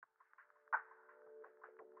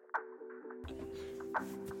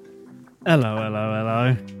Hello, hello,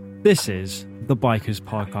 hello. This is the Bikers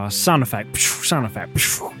Podcast. Sound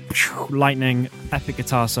effect, lightning, epic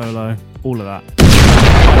guitar solo, all of that.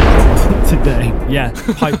 Today, yeah,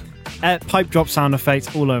 pipe drop sound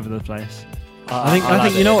effects all over the place. I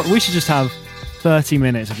think you know what? We should just have 30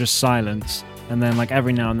 minutes of just silence, and then like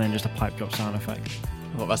every now and then just a pipe drop sound effect.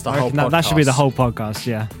 Well, that's the whole podcast. That should be the whole podcast.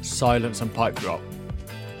 Yeah. Silence and pipe drop.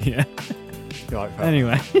 Yeah. Right,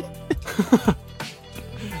 anyway.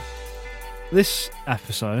 This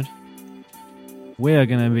episode, we are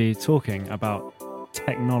going to be talking about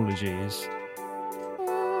technologies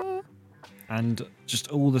and just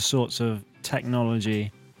all the sorts of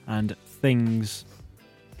technology and things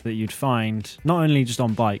that you'd find not only just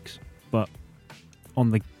on bikes but on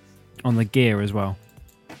the gear as well.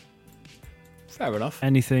 Fair enough.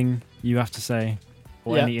 Anything you have to say?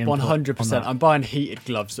 Or any input 100%. I'm buying heated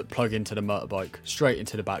gloves that plug into the motorbike, straight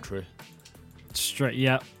into the battery. Straight,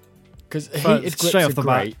 yeah. Because heated grips are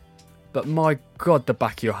great, but my God, the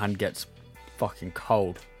back of your hand gets fucking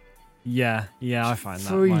cold. Yeah, I find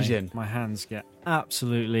freezing. That. My hands get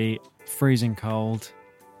absolutely freezing cold.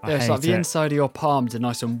 It's like the inside of your palms are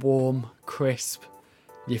nice and warm, crisp.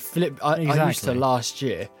 You flip. I used to last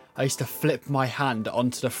year. I used to flip my hand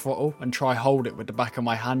onto the throttle and try hold it with the back of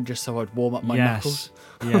my hand just so I'd warm up my knuckles.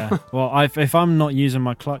 Yeah. Well, if I'm not using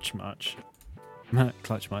my clutch much,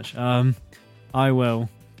 I will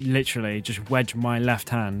literally just wedge my left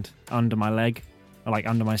hand under my leg, or like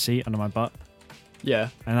under my seat, under my butt. Yeah.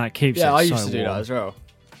 And that keeps it so warm. Yeah, I used to do that as well.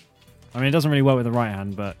 I mean, it doesn't really work with the right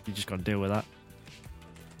hand, but you just got to deal with that.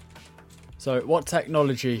 So, what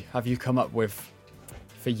technology have you come up with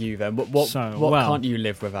for you then? What can't you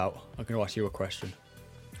live without? I'm going to ask you a question.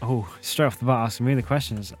 Oh, straight off the bat, asking me the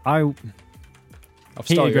questions. I've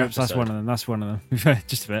heated grips, that's one of them.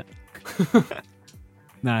 Just a bit.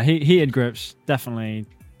 Nah, heated grips, definitely,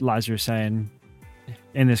 like as you were saying,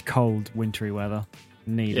 in this cold, wintry weather,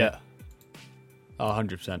 need it.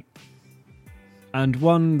 100%. And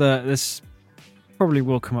one that this probably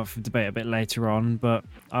will come up for debate a bit later on, but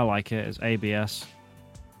I like it, is ABS.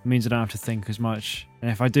 It means I don't have to think as much.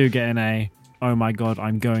 And if I do get in oh my God,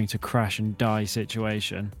 I'm going to crash and die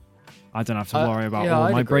situation, I don't have to worry about,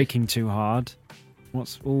 am I braking too hard?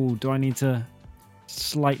 Do I need to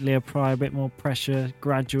slightly apply a bit more pressure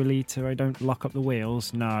gradually so I don't lock up the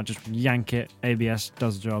wheels? Nah, just yank it. ABS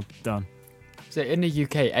does the job. Done. So in the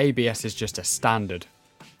UK, ABS is just a standard.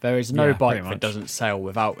 There is no bike that doesn't sail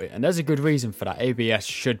without it. And there's a good reason for that. ABS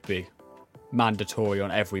should be mandatory on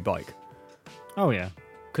every bike. Oh, yeah.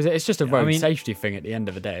 Because it's just a road safety thing at the end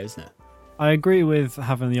of the day, isn't it? I agree with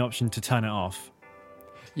having the option to turn it off.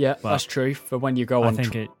 Yeah, that's true. For when you go on...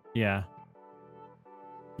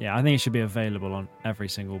 Yeah, I think it should be available on every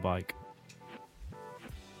single bike.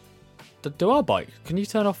 Do our bikes? Can you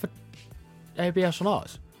turn off ABS on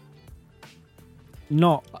ours?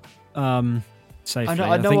 Not safely.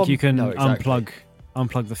 I think you can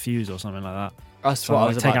unplug the fuse or something like that. That's what I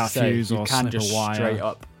was about to say. You can just straight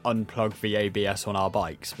up unplug the ABS on our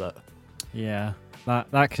bikes, but yeah,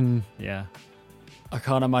 that can I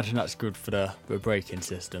can't imagine that's good for the braking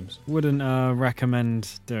systems. Wouldn't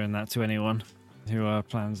recommend doing that to anyone who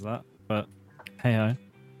plans that, but hey ho.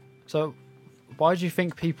 So why do you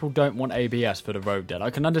think people don't want ABS for the road then? I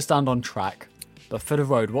can understand on track, but for the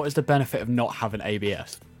road, what is the benefit of not having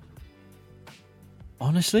ABS?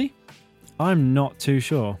 Honestly, I'm not too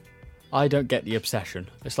sure. I don't get the obsession.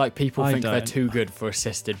 It's like people think they're too good for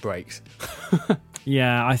assisted brakes.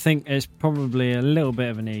 Yeah, I think it's probably a little bit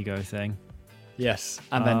of an ego thing. Yes,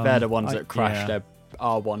 and then they're the ones that crash their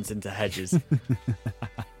R1s into hedges.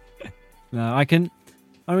 No, I can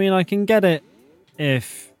get it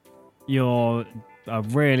if you're a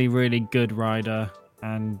really, really good rider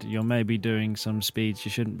and you're maybe doing some speeds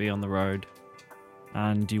you shouldn't be on the road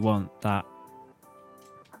and you want that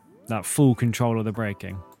full control of the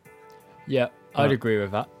braking. Yeah, I'd agree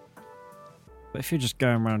with that. But if you're just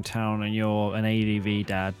going around town and you're an ADV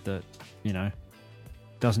dad that,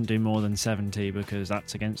 doesn't do more than 70 because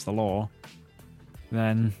that's against the law,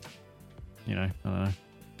 then, I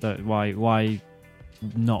don't know. Why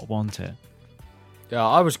not want it? Yeah,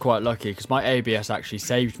 I was quite lucky because my ABS actually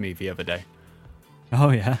saved me the other day.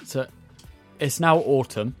 Oh, yeah? So it's now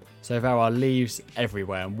autumn, so there are leaves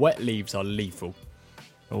everywhere, and wet leaves are lethal.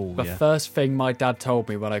 Oh, the first thing my dad told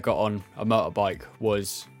me when I got on a motorbike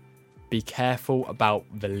was, be careful about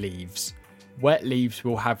the leaves. Wet leaves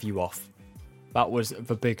will have you off. That was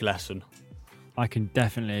the big lesson. I can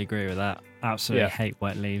definitely agree with that. Absolutely hate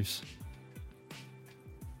wet leaves.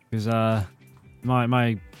 Because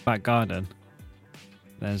my back garden,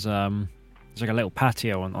 there's like a little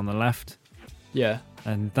patio on the left. Yeah.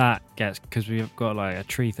 and that gets, because we've got like a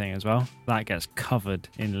tree thing as well, that gets covered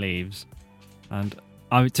in leaves. And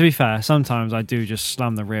to be fair, sometimes I do just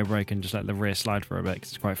slam the rear brake and just let the rear slide for a bit because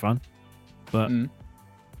it's quite fun. But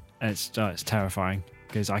it's terrifying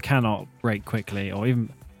because I cannot brake quickly, or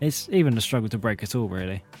it's even a struggle to brake at all,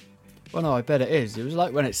 really. Well, no, I bet it is. It was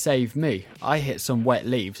like when it saved me. I hit some wet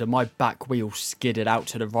leaves and my back wheel skidded out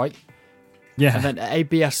to the right. Yeah. And then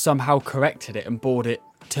ABS somehow corrected it and brought it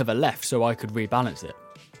to the left so I could rebalance it.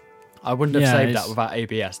 I wouldn't have saved that without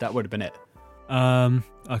ABS. That would have been it.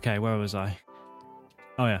 Okay, where was I?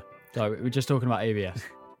 Oh, yeah. So we were just talking about ABS.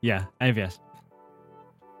 Yeah, ABS.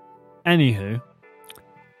 Anywho,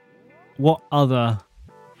 what other...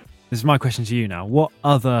 This is my question to you now. What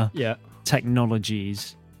other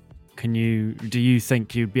technologies do you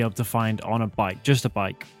think you'd be able to find on a bike? Just a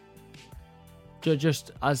bike?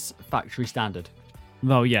 Just as factory standard.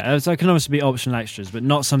 Well, yeah, so it can obviously be optional extras, but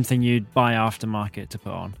not something you'd buy aftermarket to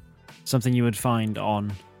put on. Something you would find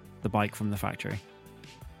on the bike from the factory.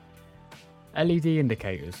 LED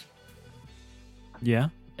indicators. Yeah.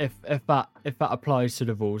 If that applies to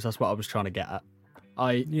the rules, that's what I was trying to get at.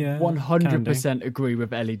 I 100% agree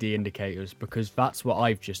with LED indicators because that's what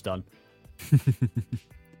I've just done.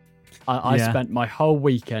 I spent my whole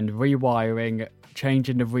weekend rewiring,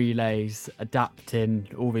 changing the relays, adapting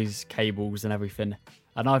all these cables and everything.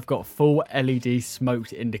 And I've got full LED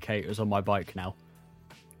smoked indicators on my bike now.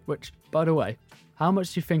 Which, by the way, how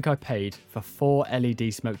much do you think I paid for 4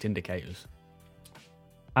 LED smoked indicators?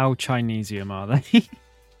 How Chinesium are they?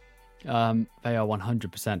 They are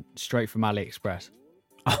 100% straight from AliExpress.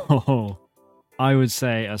 Oh, I would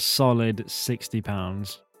say a solid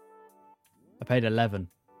 £60. I paid 11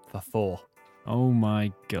 for 4. Oh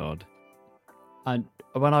my god. And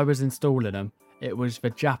when I was installing them, it was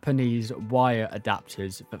the Japanese wire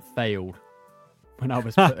adapters that failed when I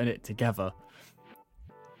was putting it together.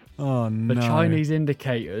 Oh no. The Chinese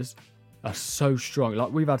indicators are so strong.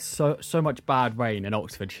 Like, we've had so much bad rain in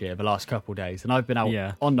Oxfordshire the last couple of days, and I've been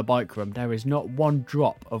out on the bike room. There is not one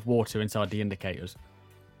drop of water inside the indicators.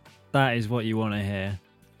 That is what you want to hear.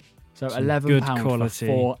 So £11 for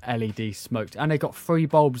 4 LED smoked. And they got 3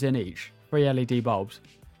 bulbs in each. 3 LED bulbs.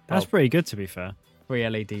 That's pretty good, to be fair. 3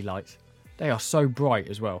 LED lights. They are so bright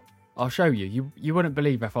as well. I'll show you. You wouldn't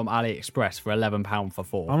believe if I'm AliExpress for £11 for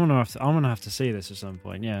 4. I'm gonna have to see this at some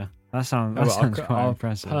point. Yeah, that sounds quite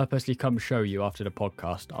impressive. I'll purposely come show you after the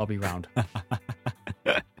podcast. I'll be round.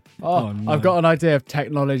 No. I've got an idea of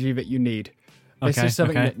technology that you need. This is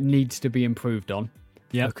something that needs to be improved on.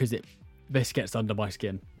 Yeah, because this gets under my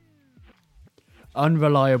skin.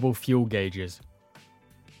 Unreliable fuel gauges.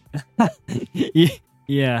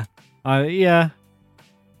 Yeah.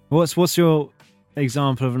 What's your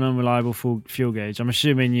example of an unreliable fuel gauge? I'm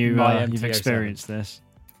assuming you've experienced this.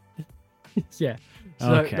 Yeah.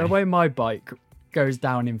 So the way my bike goes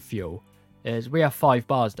down in fuel is we have 5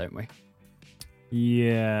 bars, don't we?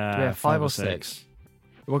 Yeah. We have 5 or 6.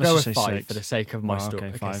 We'll go with 5 for the sake of my story.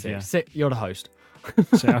 Okay, 5, 6. 6. You're the host.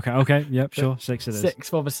 Okay. Yep, sure. 6 it is. 6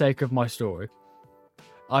 for the sake of my story.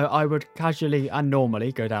 I would casually and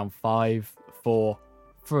normally go down 5, 4,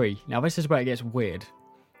 3. Now, this is where it gets weird.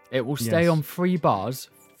 It will stay on 3 bars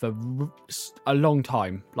for a long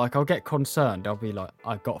time. Like, I'll get concerned. I'll be like,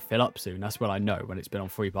 I've got to fill up soon. That's when I know when it's been on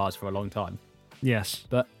 3 bars for a long time. Yes.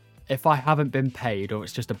 But if I haven't been paid or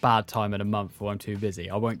it's just a bad time in a month or I'm too busy,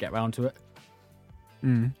 I won't get round to it.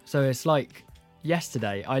 So it's like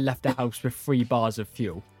yesterday I left the house with 3 bars of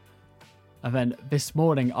fuel. And then this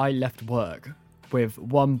morning I left work with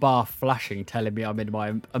 1 bar flashing telling me I'm in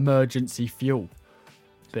my emergency fuel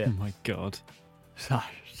bit. Oh my god.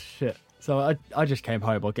 Shit. So I just came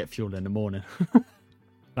home. I'll get fuel in the morning.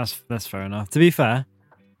 That's fair enough. To be fair,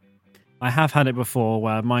 I have had it before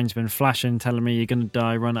where mine's been flashing telling me you're going to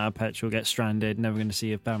die, run out of petrol, get stranded, never going to see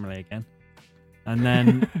your family again. And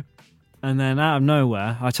then and then out of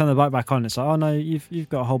nowhere, I turn the bike back on. It's like, oh no, you've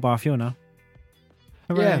got a whole bar of fuel now.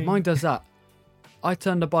 Hooray. Yeah, mine does that. I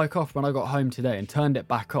turned the bike off when I got home today and turned it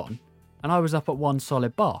back on, and I was up at 1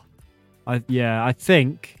 solid bar. I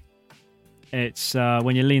think it's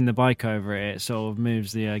when you lean the bike over it, it sort of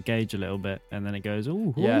moves the gauge a little bit, and then it goes,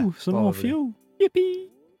 some more fuel. Yippee!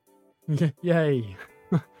 Yay!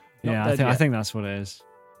 Yeah, I think that's what it is.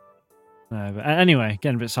 No, but anyway,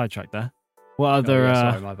 getting a bit sidetracked there. What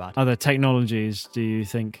other my bad. other technologies do you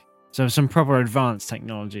think? So some proper advanced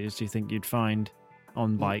technologies do you think you'd find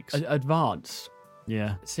on bikes? Advanced.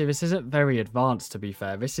 Yeah. See, this isn't very advanced, to be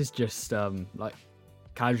fair. This is just like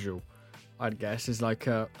casual, I'd guess. Is like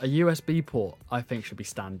a USB port. I think should be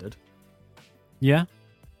standard. Yeah.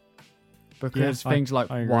 Because things like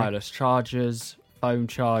wireless chargers, phone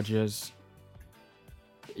chargers,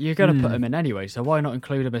 you're going to put them in anyway, so why not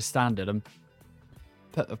include them as standard and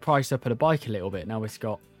put the price up of the bike a little bit? Now it's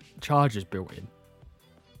got chargers built in.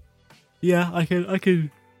 Yeah, I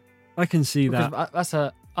can see that. That's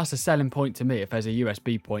a selling point to me. If there's a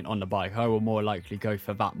USB point on the bike, I will more likely go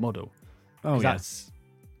for that model. Oh, yeah.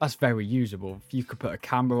 That's very usable. If you could put a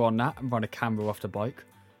camera on that and run a camera off the bike.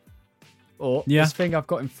 Or this thing I've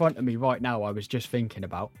got in front of me right now, I was just thinking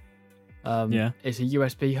about. It's a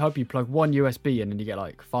USB hub. You plug one USB in and you get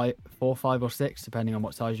like 4, 5 or 6, depending on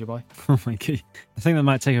what size you buy. Oh my god! I think that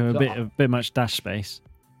might take up a bit much dash space.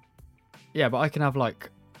 Yeah, but I can have like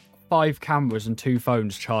 5 cameras and 2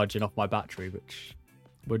 phones charging off my battery, which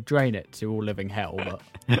would drain it to all living hell. But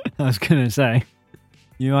I was gonna say,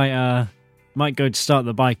 you might go to start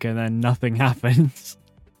the bike and then nothing happens.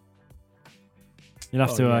 You'll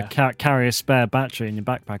have to carry a spare battery in your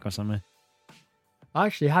backpack or something. I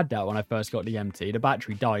actually had that when I first got the MT. The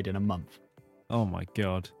battery died in a month. Oh my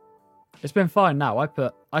god. It's been fine now.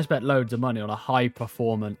 I spent loads of money on a high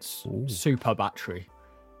performance super battery.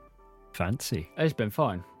 Fancy. It's been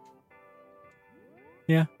fine.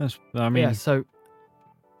 Yeah, so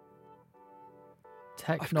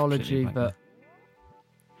technology, but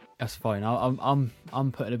that's fine.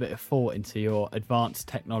 I'm putting a bit of thought into your advanced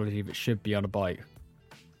technology that should be on a bike.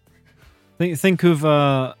 Think of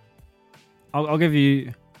I'll give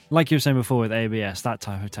you, like you were saying before with ABS, that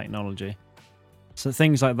type of technology. So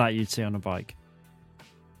things like that you'd see on a bike.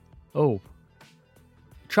 Oh,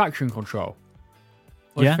 traction control.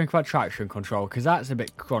 What do you think about traction control? Because that's a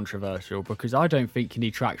bit controversial, because I don't think you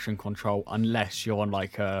need traction control unless you're on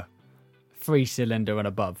like a 3-cylinder and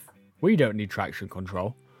above. We don't need traction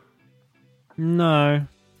control. No.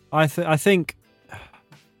 I think...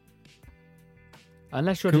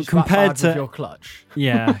 Unless you're just compared to with your clutch.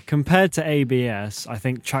 Yeah, compared to ABS, I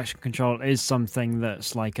think traction control is something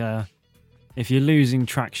that's like if you're losing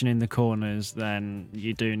traction in the corners, then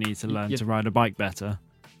you do need to learn to ride a bike better.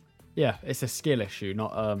 Yeah, it's a skill issue,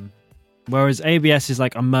 not... Whereas ABS is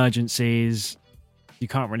like emergencies, you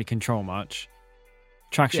can't really control much.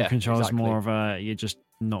 Traction control is more of you're just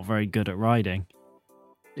not very good at riding.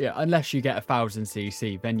 Yeah, unless you get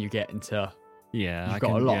 1000cc, then you get into... Yeah, you've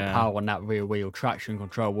got a lot of power on that rear wheel. Traction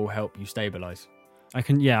control will help you stabilise. I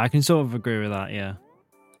can sort of agree with that, yeah.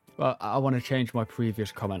 Well, I want to change my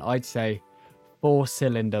previous comment. I'd say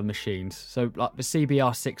 4-cylinder machines. So like the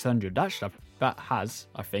CBR 600, that has,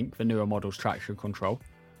 I think, the newer models traction control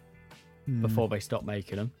before they stop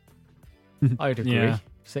making them. I'd agree. Yeah.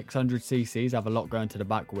 600 cc's have a lot going to the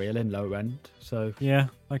back wheel in low end. So yeah,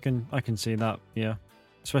 I can see that. Yeah,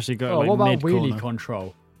 especially going what about mid-corner. wheelie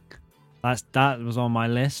control? That was on my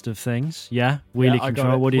list of things. Yeah, wheelie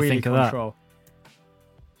control. What do you think of that?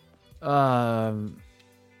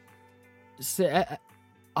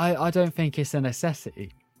 I don't think it's a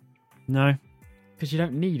necessity. No, because you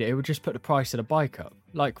don't need it. It would just put the price of the bike up.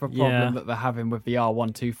 Like the problem that they're having with the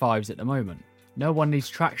R125s at the moment. No one needs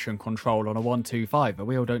traction control on a 125. The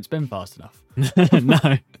wheel don't spin fast enough.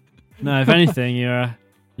 No. If anything, you're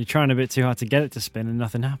trying a bit too hard to get it to spin, and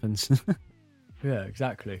nothing happens. Yeah,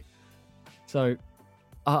 exactly. So,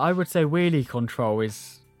 I would say wheelie control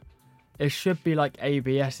it should be like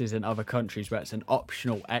ABSs in other countries, where it's an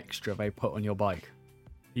optional extra they put on your bike.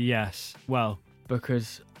 Yes, well,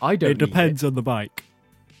 because I don't. It depends on the bike.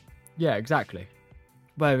 Yeah, exactly.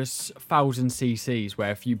 Whereas 1000ccs,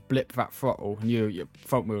 where if you blip that throttle, your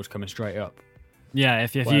front wheel's coming straight up. Yeah,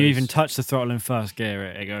 if you even touch the throttle in first gear,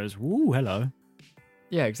 it goes, woo, hello.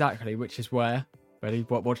 Yeah, exactly. Which is where, ready?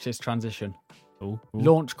 Watch this transition. Ooh.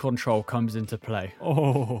 Launch control comes into play.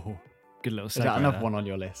 Oh, good little segue. Is that another one on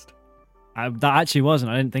your list? That actually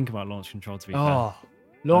wasn't. I didn't think about launch control, to be fair.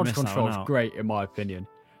 Launch control is great in my opinion,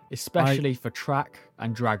 especially for track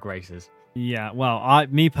and drag races. Yeah, well,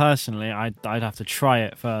 me personally, I'd have to try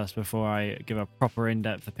it first before I give a proper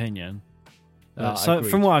in-depth opinion. So agreed.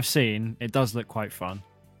 From what I've seen, it does look quite fun.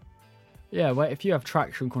 Yeah, well, if you have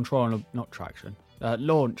traction control, not traction,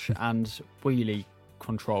 launch and wheelie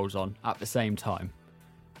controls on at the same time,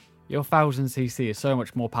 your 1000cc is so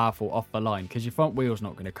much more powerful off the line because your front wheel's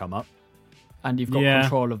not going to come up and you've got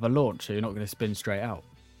control of the launch, so you're not going to spin straight out.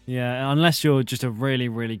 Yeah, unless you're just a really,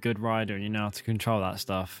 really good rider and you know how to control that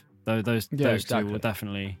stuff. Those two will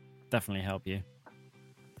definitely help you.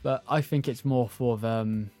 But I think it's more for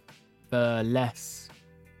the less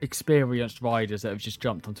experienced riders that have just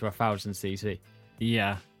jumped onto 1000cc.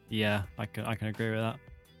 Yeah, I can agree with that.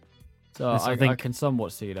 So I can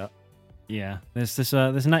somewhat see that. Yeah, this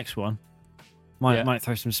next one might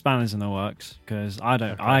throw some spanners in the works because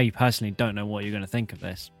I personally don't know what you're going to think of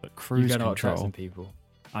this, but cruise control. Some people.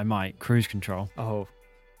 I might cruise control. Oh,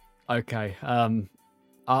 okay.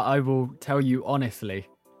 I will tell you honestly.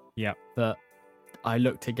 Yeah. That I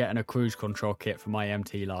looked at getting a cruise control kit for my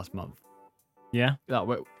MT last month. Yeah.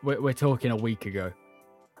 Like we're talking a week ago.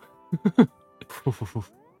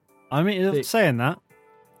 I mean, saying that,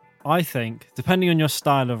 I think, depending on your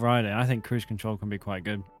style of riding, I think cruise control can be quite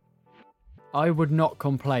good. I would not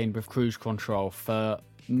complain with cruise control for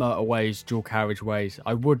motorways, dual carriageways.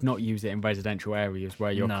 I would not use it in residential areas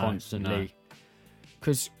where you're constantly...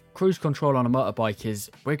 Because cruise control on a motorbike is,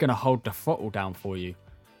 we're going to hold the throttle down for you,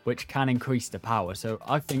 which can increase the power. So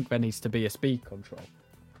I think there needs to be a speed control.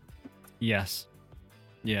 Yes.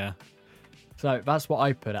 Yeah. So that's what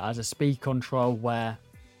I put it as, a speed control where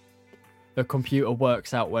the computer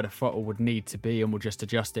works out where the throttle would need to be and will just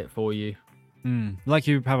adjust it for you. Like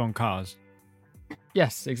you have on cars.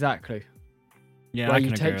 Yes, exactly. Yeah, where I can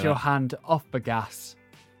you agree take with your that. hand off the gas.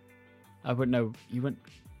 I wouldn't know. You wouldn't.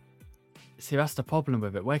 See, that's the problem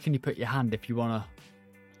with it. Where can you put your hand if you want to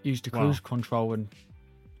use the cruise control? And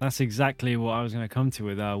that's exactly what I was going to come to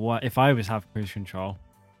with what if I was have cruise control.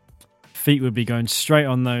 Feet would be going straight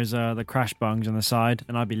on those the crash bungs on the side,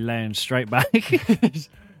 and I'd be laying straight back.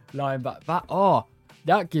 Lying back.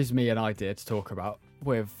 That gives me an idea to talk about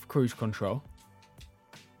with cruise control.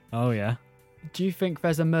 Oh, yeah. Do you think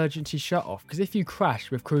there's emergency shut off? Because if you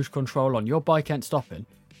crash with cruise control on, your bike ain't stopping.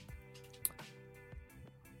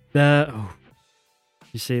 You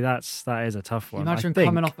see, that is a tough one. Imagine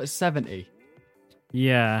coming off at 70.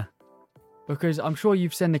 Yeah. Because I'm sure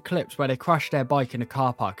you've seen the clips where they crash their bike in a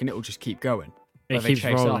car park and it'll just keep going. It keeps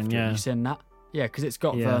rolling, yeah. You've seen that? Yeah, because it's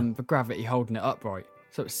got the gravity holding it upright.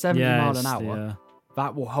 So it's 70 miles an hour.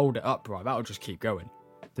 That will hold it upright. That'll just keep going.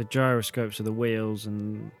 The gyroscopes of the wheels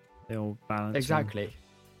and they all balance. Exactly.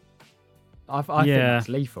 I think that's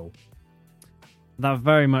lethal. That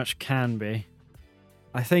very much can be.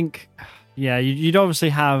 I think, you'd obviously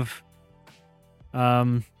have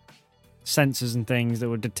sensors and things that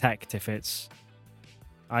would detect if it's...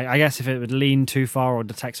 I guess if it would lean too far or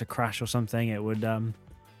detects a crash or something, it would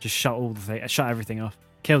just shut everything off.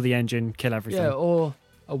 Kill the engine, kill everything. Yeah, or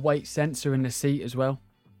a weight sensor in the seat as well.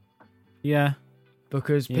 Yeah.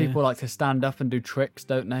 Because people like to stand up and do tricks,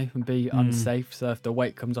 don't they? And be unsafe. So if the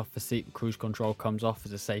weight comes off the seat, cruise control comes off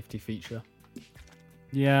as a safety feature.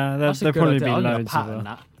 Yeah, there'll probably be loads of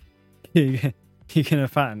that. You're going to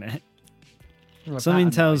patent it? Something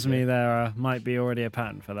tells me there might be already a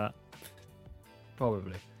patent for that.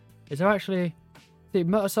 Probably. Is there actually... See,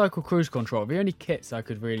 motorcycle cruise control, the only kits I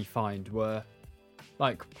could really find were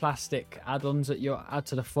like plastic add-ons that you add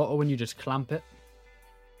to the throttle when you just clamp it.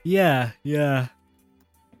 Yeah.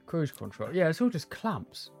 Cruise control. Yeah, it's all just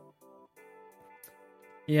clamps.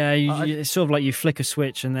 Yeah, it's sort of like you flick a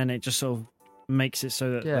switch and then it just sort of makes it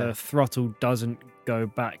so that the throttle doesn't go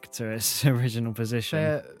back to its original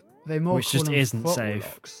position. They more which just isn't safe.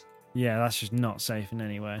 Locks. Yeah, that's just not safe in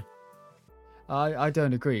any way. I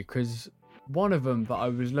don't agree, because one of them that I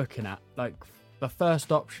was looking at, like the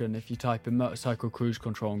first option if you type in motorcycle cruise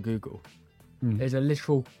control on Google, is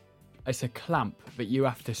it's a clamp that you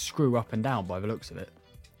have to screw up and down by the looks of it.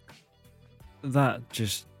 That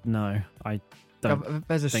just, no, I don't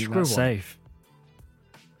there's a think screw that's on. safe.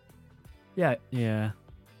 Yeah. Yeah.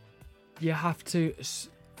 You have to,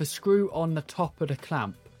 the screw on the top of the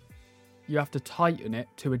clamp, you have to tighten it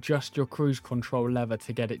to adjust your cruise control lever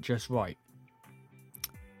to get it just right.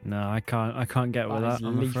 No, I can't get with that,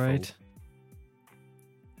 I'm lethal. afraid.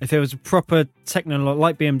 If there was a proper technology,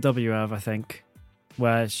 like BMW have, I think,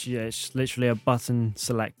 where it's literally a button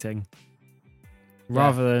selecting.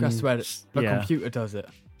 Rather than... That's where the computer does it.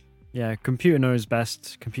 Yeah, computer knows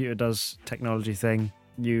best. Computer does technology thing.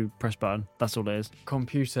 You press button. That's all it is.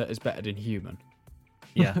 Computer is better than human.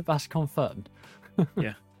 Yeah. That's confirmed.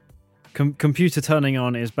 Yeah. Computer turning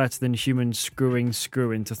on is better than human screwing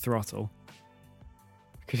screw into throttle.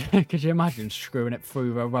 Could you imagine screwing it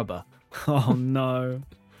through the rubber? Oh, no.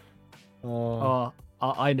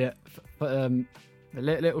 I know. A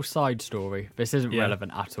little side story. This isn't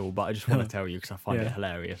relevant at all, but I just want to tell you because I find it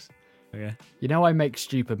hilarious. Okay. You know, I make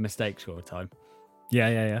stupid mistakes all the time.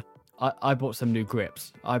 Yeah. I bought some new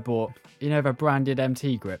grips. I bought, the branded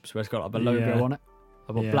MT grips where it's got like the logo on it.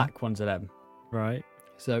 I bought black ones of them. Right.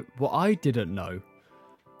 So what I didn't know,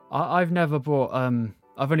 I've never bought.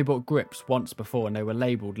 I've only bought grips once before, and they were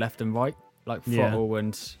labelled left and right, like throttle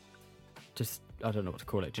and just I don't know what to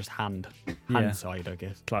call it, just hand side, I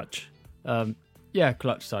guess. Clutch.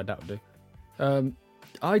 Clutch side, that would do.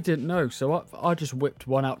 I didn't know, so I just whipped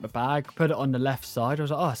one out the bag, put it on the left side. I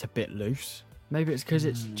was like, oh, it's a bit loose. Maybe it's because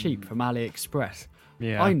it's cheap from AliExpress.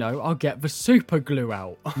 Yeah. I know, I'll get the super glue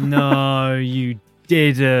out. No, you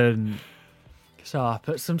didn't. So I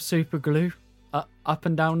put some super glue up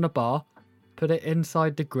and down the bar, put it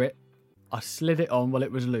inside the grip. I slid it on while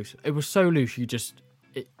it was loose. It was so loose you just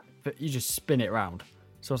spin it round.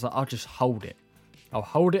 So I was like, I'll just hold it. I'll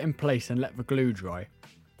hold it in place and let the glue dry.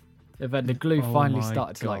 And then the glue finally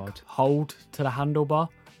started to like hold to the handlebar.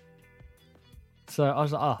 So I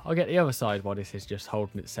was like, I'll get the other side while this is just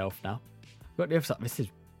holding itself now. Got the other side.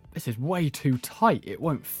 This is way too tight. It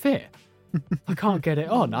won't fit. I can't get it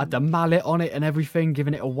on. I had the mallet on it and everything,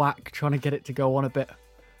 giving it a whack, trying to get it to go on a bit.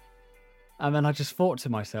 And then I just thought to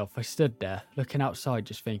myself, I stood there looking outside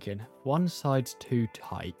just thinking, one side's too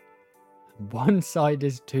tight. One side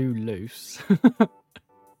is too loose.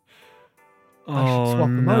 I should swap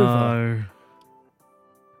them over.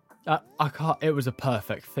 I can't. It was a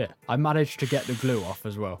perfect fit. I managed to get the glue off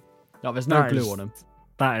as well. Like, there's no glue on them.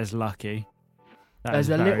 That is lucky. There's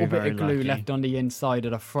a little bit of glue left on the inside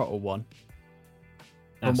of the throttle one.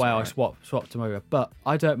 From where I swapped them over. But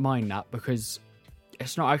I don't mind that because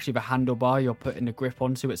it's not actually the handlebar you're putting the grip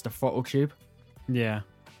onto, it's the throttle tube. Yeah.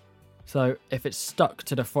 So if it's stuck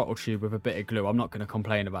to the throttle tube with a bit of glue, I'm not going to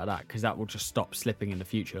complain about that because that will just stop slipping in the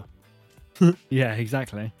future. Yeah,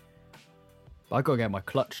 exactly. But I got to get my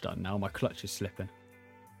clutch done now. My clutch is slipping.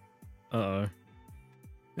 Uh-oh.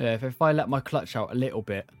 Yeah, if I let my clutch out a little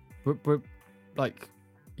bit, like,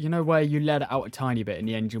 you know where you let it out a tiny bit and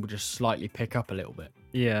the engine will just slightly pick up a little bit?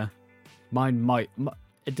 Yeah. Mine might.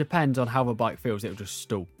 It depends on how the bike feels. It'll just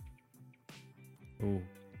stall. Ooh.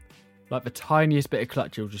 Like the tiniest bit of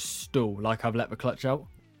clutch, it'll just stall. Like I've let the clutch out.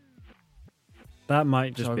 That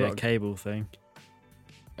might just be a cable thing.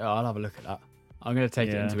 Oh, I'll have a look at that. I'm going to take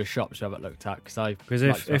it into a shop to have it looked at because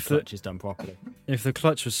if the clutch is done properly. If the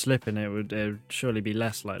clutch was slipping, it would surely be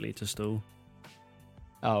less likely to stall.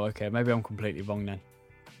 Oh, okay. Maybe I'm completely wrong then.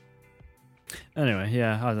 Anyway,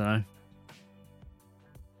 yeah, I don't know.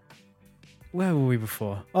 Where were we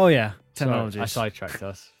before? Oh, yeah, technologies. Sorry, I sidetracked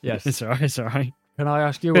us. Yes. It's all right. Can I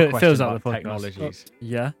ask you a question feels about like the technologies?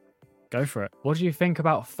 Yeah, go for it. What do you think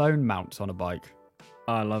about phone mounts on a bike?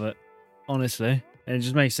 I love it. Honestly, it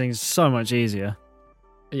just makes things so much easier.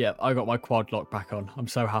 Yeah, I got my quad lock back on. I'm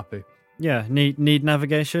so happy. Yeah, need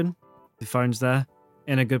navigation? The phone's there.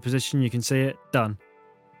 In a good position, you can see it. Done.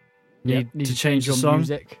 Need to change your song?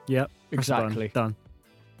 Music? Yep. Exactly. Done.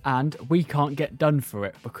 And we can't get done for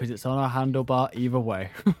it because it's on our handlebar either way.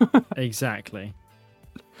 Exactly.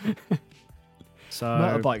 So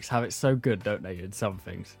motorbikes have it so good, don't they, in some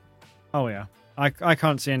things? Oh, yeah. I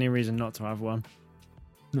can't see any reason not to have one.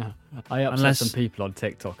 No. I upset some people on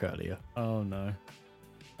TikTok earlier. Oh, no.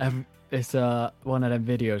 It's one of them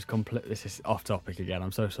videos. This is off topic again.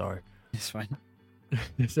 I'm so sorry. It's fine.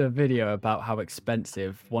 It's a video about how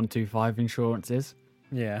expensive 125 insurance is.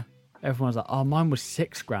 Yeah. Everyone's like, "Oh, mine was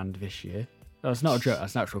 $6,000 this year." That's not a joke.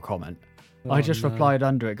 That's an actual comment. I just replied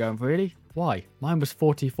under it, going, "Really? Why? Mine was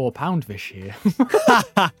 £44 this year."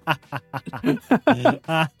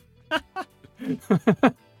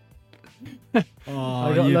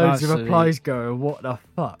 I got loads of replies going, "What the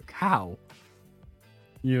fuck? How?"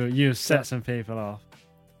 You set some people off.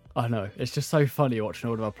 I know. It's just so funny watching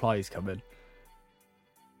all the replies come in.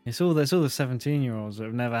 It's all the 17-year-olds that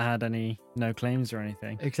have never had no claims or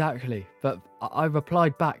anything. Exactly. But I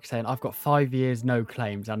replied back saying I've got 5 years no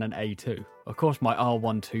claims and an A2. Of course, my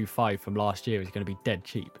R125 from last year is going to be dead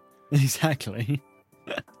cheap. Exactly.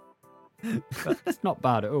 But it's not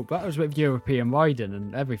bad at all. But that was with European riding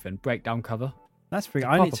and everything. Breakdown cover. That's pretty.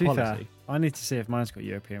 I need to see if mine's got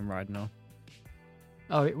European riding on.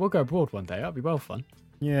 Oh, we'll go abroad one day. That'll be well fun.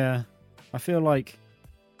 Yeah, I feel like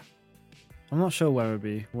I'm not sure where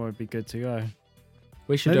would be good to go.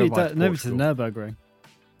 We should maybe go maybe to the Nürburgring.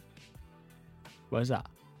 Where's that?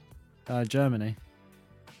 Germany.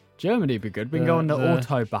 Germany would be good. We can go on the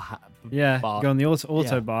Autobahn. Yeah, go on the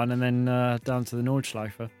Autobahn and then down to the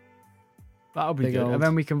Nordschleife. That'll be good. And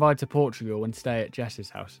then we can ride to Portugal and stay at Jess's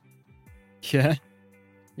house. Yeah.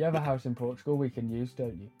 You have a house in Portugal we can use,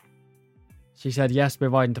 don't you? She said, yes, we're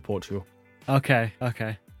riding to Portugal. Okay.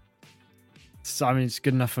 So, I mean, it's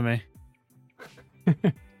good enough for me.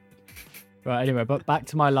 Right, anyway, but back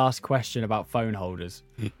to my last question about phone holders.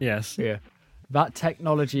 Yes. Yeah. That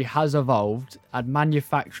technology has evolved and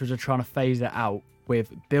manufacturers are trying to phase it out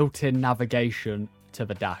with built-in navigation to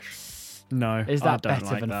the dash. No, is that better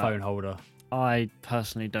like than that. a phone holder? I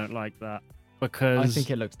personally don't like that because I think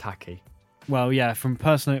it looks tacky. Well, yeah, from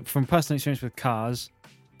personal experience with cars,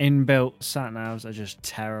 inbuilt sat navs are just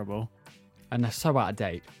terrible, and they're so out of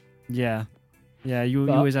date. Yeah,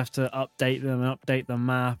 you always have to update them and update the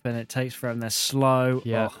map, and it takes forever. And they're slow.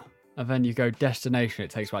 Yeah, and then you go destination. It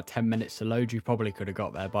takes about 10 minutes to load. You probably could have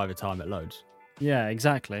got there by the time it loads. Yeah,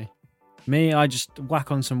 exactly. Me, I just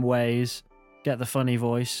whack on some Waze, get the funny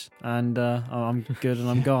voice, and I'm good and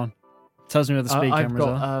I'm gone. Tells me where the speed cameras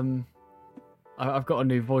are. I've got a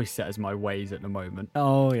new voice set as my Waze at the moment.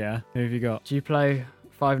 Oh yeah, who have you got? Do you play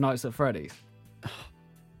Five Nights at Freddy's?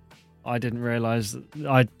 I didn't realise that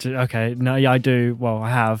I do. Okay, no, yeah, I do. Well, I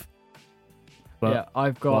have. But yeah,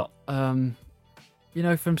 I've got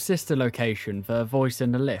from Sister Location, the voice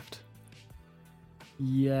in the lift.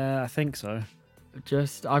 Yeah, I think so.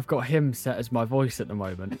 I've got him set as my voice at the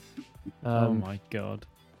moment. Oh my god.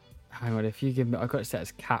 Hang on, if you give me, I've got it set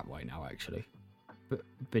as Cat right now actually. But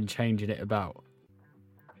been changing it about.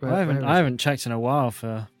 I haven't checked in a while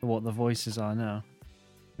for what the voices are now.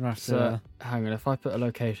 You have to. Hang on, if I put a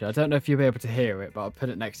location, I don't know if you'll be able to hear it, but I'll put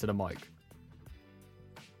it next to the mic.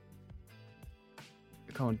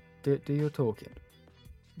 Come on, do your talking.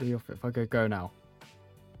 If I go now.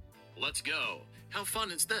 Let's go. How fun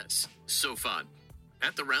is this? So fun.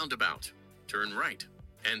 At the roundabout, turn right,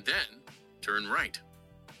 and then turn right.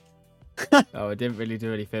 Oh, it didn't really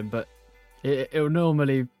do anything, but it'll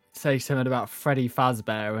normally say something about Freddy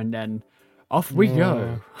Fazbear, and then off we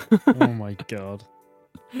go. Oh my god.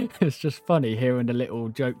 It's just funny hearing the little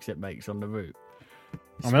jokes it makes on the route.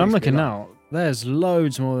 I'm looking now. There's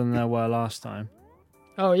loads more than there were last time.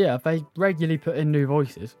 Oh yeah, they regularly put in new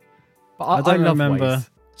voices. But I don't remember. Waze.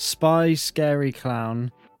 Spy, Scary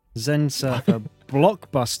Clown, Zen Surfer,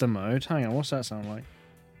 Blockbuster Mode. Hang on, what's that sound like?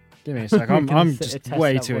 Give me a sec. I'm just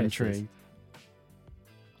way too intrigued.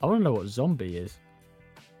 I want to know what zombie is.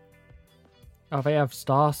 Oh, they have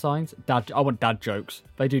star signs. I want dad jokes.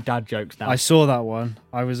 They do dad jokes now. I saw that one.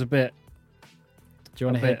 I was a bit. Do you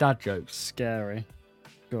want to hear dad jokes? Scary.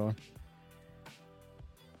 Go on.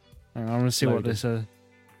 Hang on, I want to see what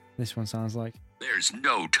this one sounds like. There's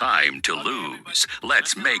no time to lose.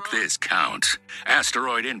 Let's make this count.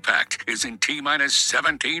 Asteroid impact is in T-minus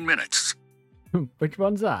 17 minutes. Which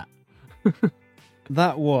one's that?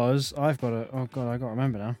 That was... Oh god, I got to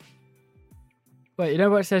remember now. Wait, you know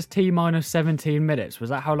where it says T-minus 17 minutes? Was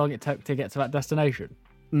that how long it took to get to that destination?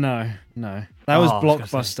 No. That was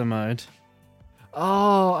Blockbuster Mode.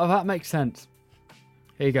 Oh, that makes sense.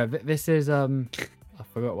 Here you go. This is... I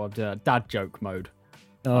forgot what I'm doing. Dad joke mode.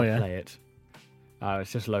 I'll play it. Oh,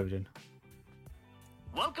 it's just loading.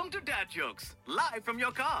 Welcome to Dad Jokes, live from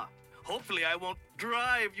your car. Hopefully I won't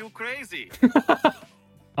drive you crazy.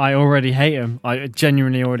 I already hate him. I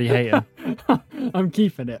genuinely already hate him. I'm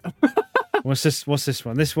keeping it. What's this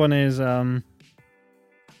one? This one is... I've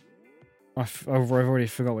already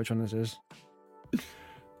forgot which one this is.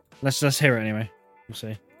 Let's hear it anyway. We'll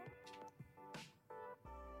see.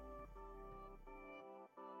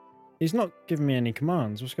 He's not giving me any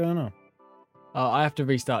commands. What's going on? I have to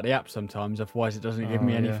restart the app sometimes, otherwise it doesn't give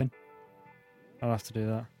me anything. Yeah. I'll have to do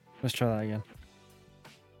that. Let's try that again.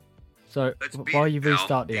 So, while you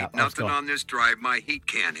restart the app... Nothing on this drive my heat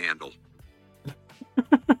can't handle.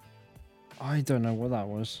 I don't know what that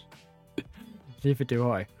was. Neither do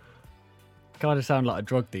I. Kind of sound like a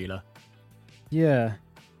drug dealer. Yeah.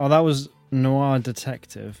 Oh, that was Noir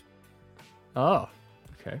Detective. Oh,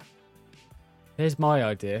 okay. Here's my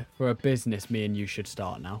idea for a business me and you should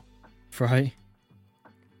start now. Right.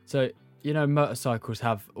 So, motorcycles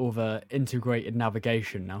have all the integrated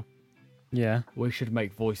navigation now. Yeah. We should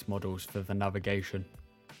make voice models for the navigation.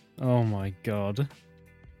 Oh my god.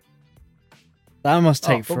 That must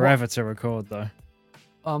take forever to record, though.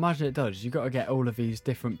 Oh, imagine it does. You've got to get all of these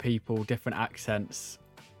different people, different accents.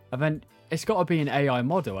 And then it's got to be an AI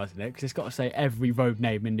model, hasn't it? Because it's got to say every road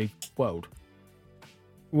name in the world.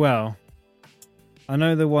 Well, I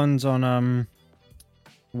know the ones on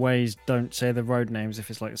Waze don't say the road names if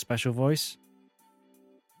it's like a special voice.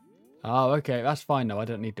 Oh, okay. That's fine, though. I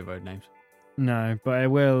don't need the road names. No, but it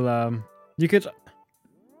will... You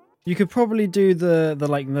could probably do the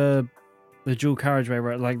dual carriageway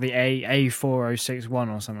road, like the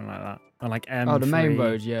A4061 or something like that. Or like M3. Oh, the main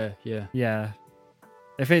road, yeah. Yeah.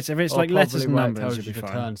 If it's like letters and numbers, it should be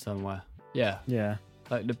fine. Turn somewhere. Yeah. Yeah.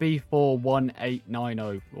 Like the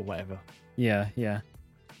B41890 or whatever. Yeah. Yeah,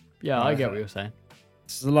 I get what you're saying.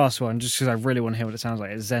 This is the last one, just because I really want to hear what it sounds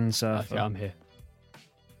like. It's Zen Surfer. Okay, I'm here.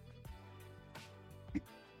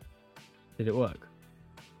 Did it work?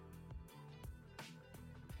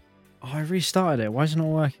 Oh, I restarted it. Why is it not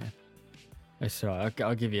working? It's alright.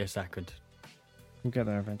 I'll give you a second. We'll get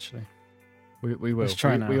there eventually. We will. Let's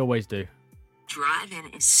try now. We always do. Driving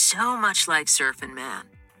is so much like surfing, man.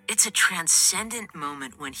 It's a transcendent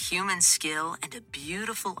moment when human skill and a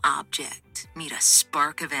beautiful object meet a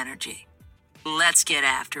spark of energy. Let's get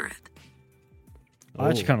after it. I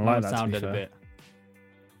actually kind of like that. Sounded a bit.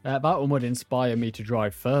 That one would inspire me to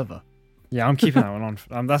drive further. Yeah, I'm keeping that one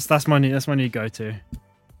on. That's my new go-to.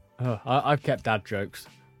 I've kept dad jokes.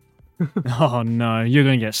 Oh no, you're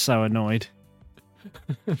going to get so annoyed.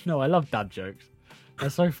 No, I love dad jokes. They're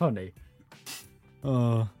so funny.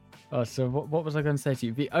 Oh. So what was I going to say to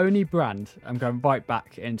you? The only brand, I'm going right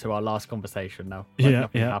back into our last conversation now.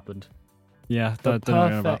 Nothing happened. Yeah, the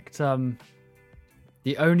perfect.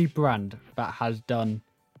 The only brand that has done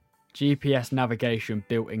GPS navigation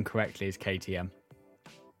built incorrectly is KTM.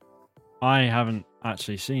 I haven't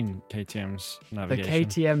actually seen KTM's navigation. The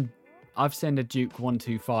KTM, I've seen the Duke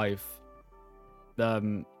 125,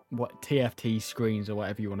 what TFT screens or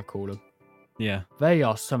whatever you want to call them. Yeah. They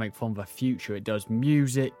are something from the future. It does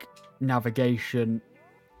music, navigation.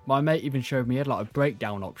 My mate even showed me it had like a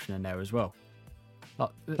breakdown option in there as well. Like,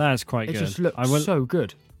 that's quite good. It just looks so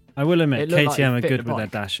good. I will admit, KTM are good with their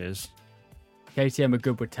dashes. KTM are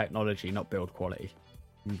good with technology, not build quality.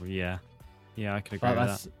 Yeah. Yeah, I can agree with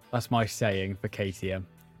that. That's my saying for KTM.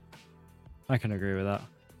 I can agree with that.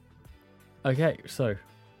 Okay, so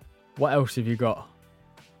what else have you got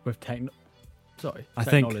with technologies? I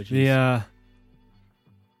think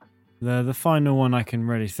the final one I can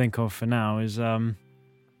really think of for now is a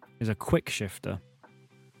quick shifter.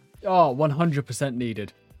 Oh, 100%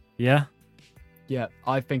 needed. Yeah? Yeah,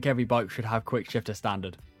 I think every bike should have quick shifter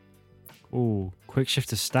standard. Ooh, quick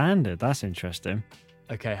shifter standard. That's interesting.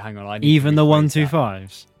 Okay, hang on. Even the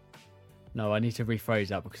 125s? No, I need to rephrase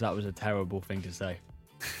that because that was a terrible thing to say.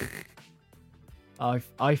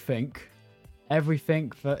 I think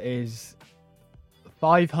everything that is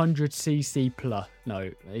 500cc plus.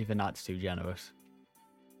 No, even that's too generous.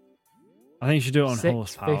 I think you should do it on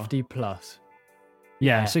horsepower. 650 plus.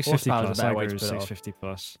 Yeah, 650 plus. I agree with 650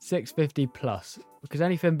 plus. 650 plus. Because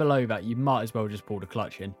anything below that, you might as well just pull the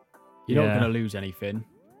clutch in. You're not going to lose anything.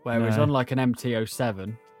 Whereas on like an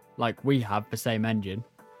MT-07, like we have the same engine.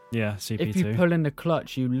 Yeah, CP2. If you pull in the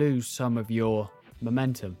clutch, you lose some of your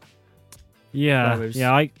momentum. Yeah,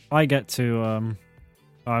 I get to...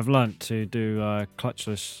 I've learnt to do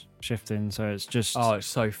clutchless shifting, so it's just... Oh, it's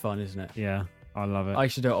so fun, isn't it? Yeah, I love it. I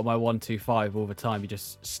used to do it on my 125 all the time. You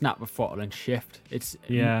just snap the throttle and shift.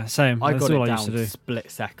 Yeah, same. I That's got all it I used to down do. split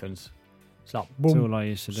seconds. It's like boom, That's all I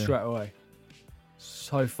used to do. straight away.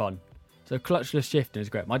 So fun. So clutchless shifting is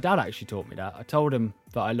great. My dad actually taught me that. I told him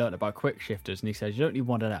that I learnt about quick shifters, and he says you don't need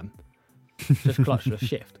one of them. Just clutchless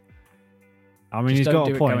shift. I mean, just he's don't got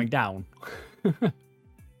do a point. It going down.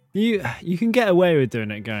 You can get away with doing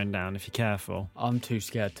it going down if you're careful. I'm too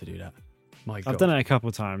scared to do that. My God. I've done it a couple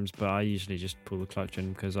of times, but I usually just pull the clutch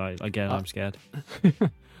in because I'm scared.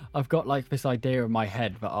 I've got like this idea in my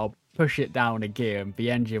head that I'll push it down a gear and the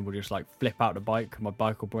engine will just like flip out the bike and my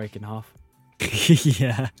bike will break in half.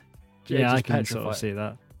 Yeah. Yeah, I can petrified. sort of see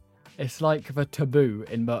that. It's like the taboo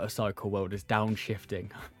in motorcycle world is downshifting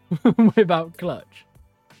without clutch.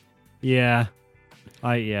 Yeah.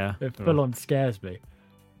 It full on scares me.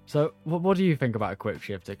 So what do you think about a quick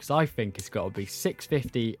shifter? Because I think it's got to be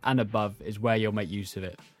 650 and above is where you'll make use of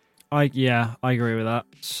it. I agree with that.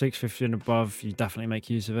 650 and above, you definitely make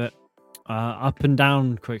use of it. Up and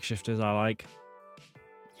down quick shifters I like.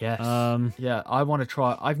 Yes. Yeah, I want to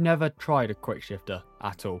try. I've never tried a quick shifter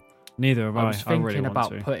at all. Neither have I. I was thinking really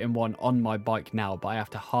about putting one on my bike now, but I have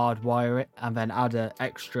to hardwire it and then add an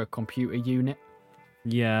extra computer unit.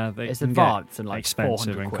 Yeah, it's advanced and like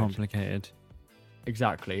expensive and quid. Complicated.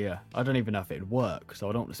 Exactly, yeah. I don't even know if it'd work, so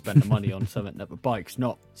I don't want to spend the money on something that the bike's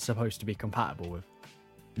not supposed to be compatible with.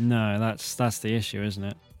 No, that's the issue, isn't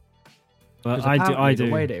it? But I do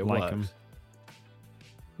the way that it like works. them.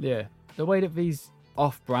 Yeah, the way that these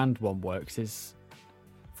off-brand one works is,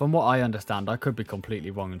 from what I understand, I could be completely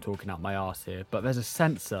wrong and talking out my arse here, but there's a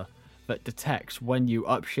sensor that detects when you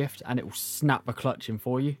upshift and it will snap the clutch in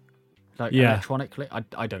for you, like electronically.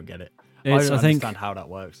 I don't get it. I don't understand how that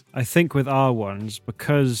works. I think with our ones,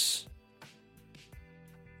 because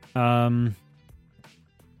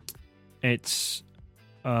it's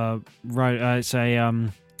it's a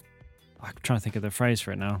I'm trying to think of the phrase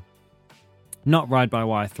for it now. Not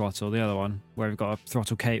ride-by-wire throttle, the other one where we've got a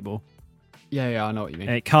throttle cable. Yeah, I know what you mean.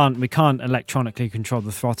 We can't electronically control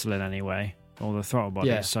the throttle in any way, or the throttle body.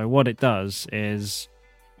 Yeah. So what it does is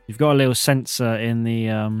you've got a little sensor in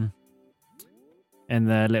the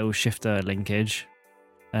little shifter linkage,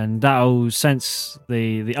 and that'll sense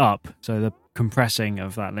the up, so the compressing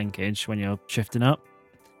of that linkage when you're shifting up.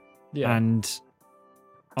 Yeah. And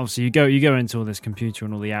obviously you go into all this computer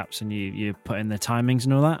and all the apps, and you put in the timings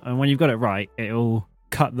and all that, and when you've got it right, it'll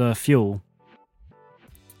cut the fuel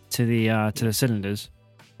to the cylinders,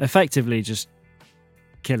 effectively just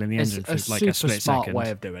killing the engine for like a split smart second.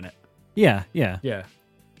 Way of doing it. Yeah. Yeah.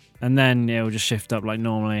 And then it'll just shift up like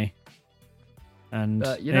normally. And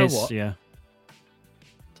you know what? Yeah.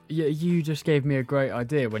 You just gave me a great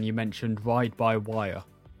idea when you mentioned ride-by-wire.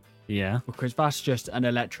 Yeah. Because that's just an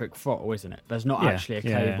electric throttle, isn't it? There's not actually a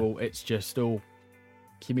cable. Yeah. It's just all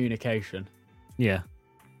communication. Yeah.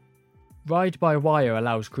 Ride-by-wire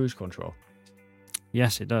allows cruise control.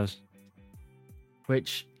 Yes, it does.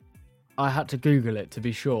 Which I had to Google it to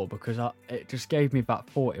be sure, because it just gave me that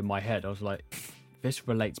thought in my head. I was like, this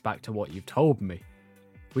relates back to what you've told me.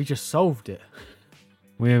 We just solved it.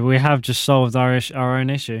 We have just solved our own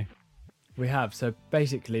issue. We have. So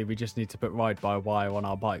basically, we just need to put ride-by-wire on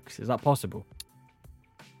our bikes. Is that possible?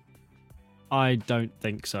 I don't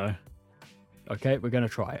think so. Okay, we're gonna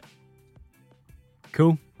try it.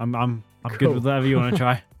 Cool. I'm Cool. good with whatever you want to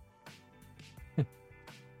try.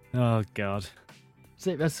 Oh God.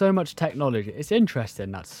 See, there's so much technology. It's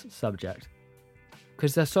interesting, that subject,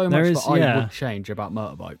 because there's so much that I would change about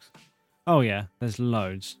motorbikes. Oh yeah, there's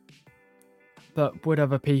loads. But would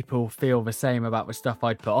other people feel the same about the stuff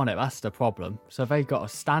I'd put on it? That's the problem. So they've got to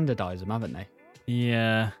standardise them, haven't they?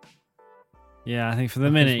 Yeah. Yeah, I think for the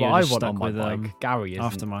minute you're just stuck with Gary isn't.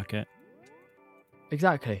 Aftermarket.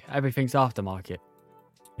 Exactly. Everything's aftermarket.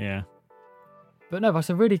 Yeah. But no, that's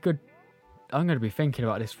a really good... I'm going to be thinking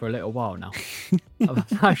about this for a little while now. I'm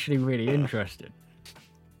actually really interested.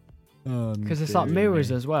 Because it's like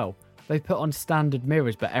mirrors as well. They put on standard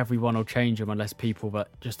mirrors, but everyone will change them unless people that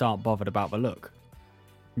just aren't bothered about the look.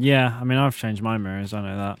 Yeah, I mean, I've changed my mirrors, I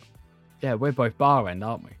know that. Yeah, we're both bar end,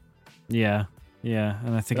 aren't we? Yeah,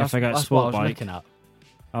 and I think if I got a sport bike, looking at.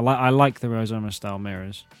 I like the Rosoma style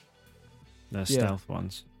mirrors. They're stealth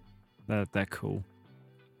ones. They're cool.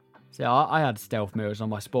 See, I had stealth mirrors on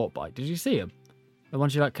my sport bike. Did you see them? The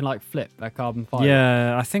ones you can flip. They're carbon fibre.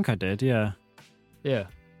 Yeah, I think I did. Yeah. Yeah,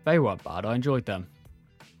 they weren't bad. I enjoyed them.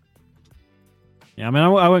 Yeah, I mean,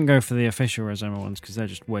 I wouldn't go for the official Rosoma ones because they're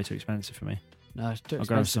just way too expensive for me. No, it's too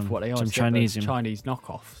expensive for what they are. Some Chinese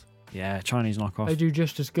knockoffs. Yeah, Chinese knockoffs. They do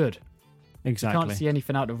just as good. Exactly. You can't see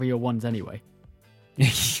anything out of real ones anyway.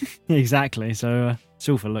 Exactly. So it's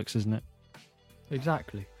all for looks, isn't it?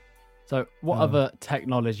 Exactly. So what other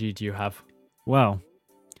technology do you have? Well,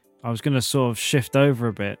 I was going to sort of shift over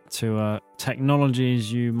a bit to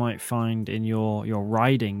technologies you might find in your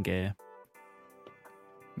riding gear.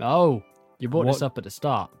 Oh, you brought this up at the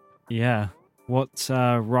start. Yeah. What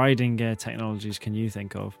riding gear technologies can you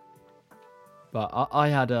think of? But I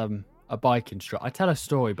had a bike instructor. I tell a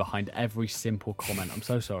story behind every simple comment. I'm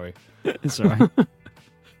so sorry. It's all right.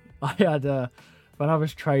 I had when I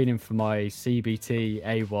was training for my CBT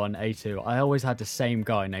A1, A2, I always had the same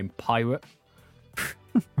guy named Pirate.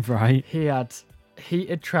 Right. He had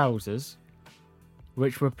heated trousers,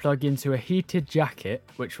 which would plug into a heated jacket,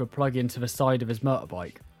 which would plug into the side of his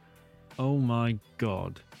motorbike. Oh my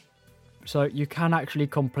God. So you can actually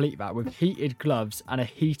complete that with heated gloves and a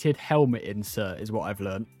heated helmet insert, is what I've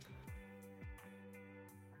learned.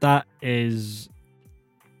 That is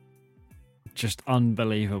just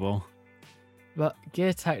unbelievable. But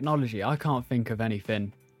gear technology, I can't think of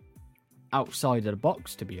anything outside of the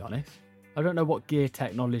box, to be honest. I don't know what gear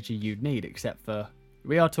technology you'd need, except for...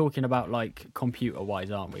 We are talking about, computer-wise,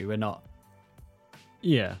 aren't we? We're not...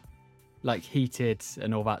 Yeah. Heated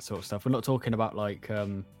and all that sort of stuff. We're not talking about,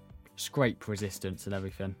 scrape resistance and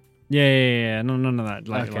everything. Yeah. No, none of that.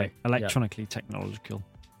 Electronically technological.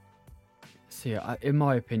 So, yeah, in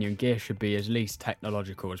my opinion, gear should be as least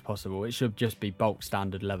technological as possible. It should just be bulk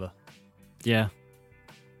standard leather. Yeah.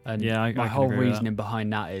 And my whole reasoning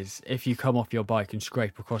behind that is if you come off your bike and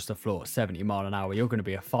scrape across the floor at 70 mile an hour, you're going to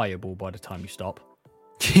be a fireball by the time you stop.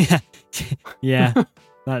 Yeah.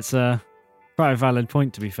 That's quite a valid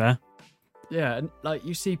point, to be fair. Yeah, and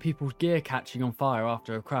you see people's gear catching on fire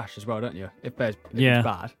after a crash as well, don't you? If it's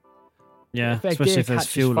bad. Yeah, especially if there's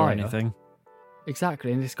fuel or anything.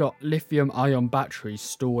 Exactly, and it's got lithium-ion batteries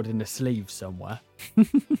stored in the sleeves somewhere.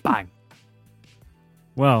 Bang.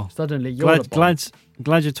 Well, suddenly you're glad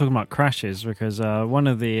you're talking about crashes, because one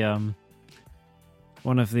of the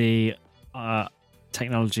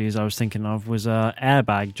technologies I was thinking of was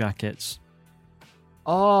airbag jackets.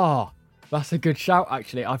 Oh, that's a good shout,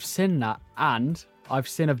 actually. I've seen that, and I've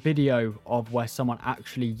seen a video of where someone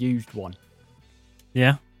actually used one.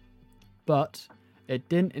 Yeah. But it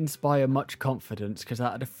didn't inspire much confidence, because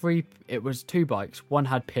out of it was 2 bikes. One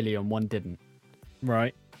had pillion, one didn't.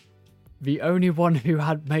 Right. The only one who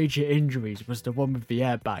had major injuries was the one with the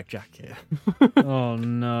airbag jacket. Oh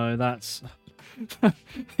no, that's...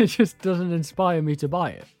 It just doesn't inspire me to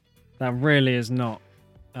buy it. That really is not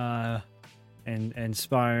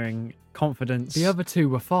inspiring confidence. The other 2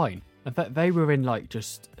 were fine. In fact, they were in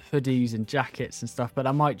just hoodies and jackets and stuff, but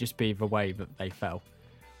that might just be the way that they fell.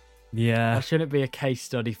 Yeah. That shouldn't be a case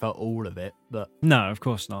study for all of it, but No, of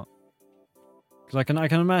course not. Because I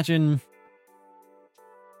can imagine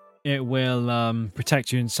it will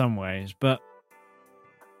protect you in some ways, but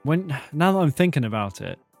now that I'm thinking about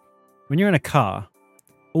it, when you're in a car,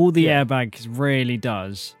 all the airbag really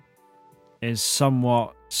does is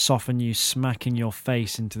somewhat soften you smacking your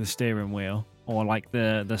face into the steering wheel or like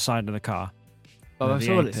the side of the car. Well, that's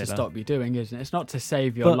all it's to stop you doing, isn't it? It's not to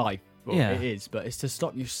save your life. Well, it is, but it's to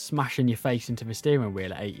stop you smashing your face into the steering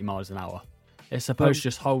wheel at 80 miles an hour. It's supposed to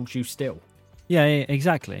just hold you still. Yeah,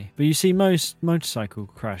 exactly. But you see most motorcycle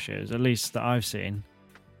crashes, at least that I've seen,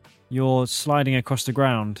 you're sliding across the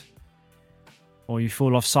ground or you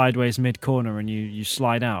fall off sideways mid-corner and you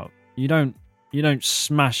slide out. You don't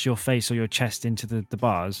smash your face or your chest into the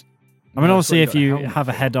bars. I mean, obviously, if you have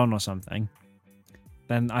a head-on or something,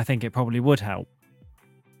 then I think it probably would help.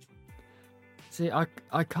 See,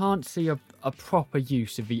 I can't see a proper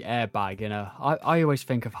use of the airbag in a... I always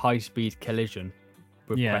think of high-speed collision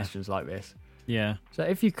with questions like this. Yeah. So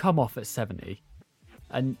if you come off at 70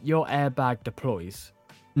 and your airbag deploys,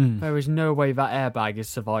 there is no way that airbag is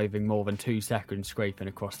surviving more than 2 seconds scraping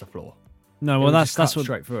across the floor. No, well, that's what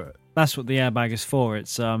straight through it. That's what the airbag is for.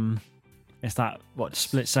 It's that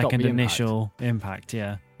split-second initial impact.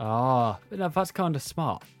 Yeah. Ah, but no, that's kind of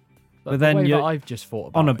smart. But then I've just thought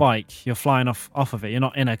about on a bike, you're flying off of it. You're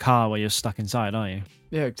not in a car where you're stuck inside, are you?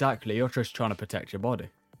 Yeah, exactly. You're just trying to protect your body.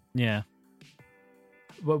 Yeah.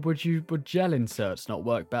 Well, would gel inserts not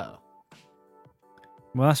work better?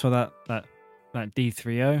 Well, that's what that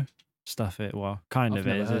D3O stuff kind of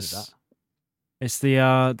is. It's the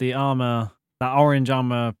armor, that orange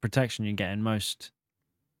armor protection you get in most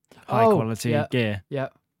high quality gear. Yeah.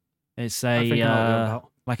 It's a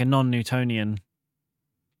like a non-Newtonian.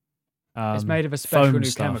 It's made of a special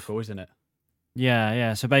new chemical, isn't it?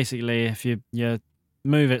 Yeah. So basically, if you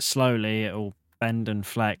move it slowly, it'll bend and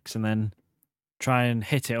flex, and then try and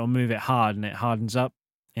hit it or move it hard, and it hardens up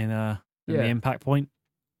in the impact point.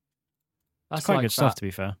 That's quite good stuff, to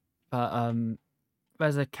be fair. But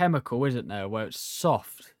there's a chemical, isn't there, where it's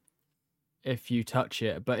soft if you touch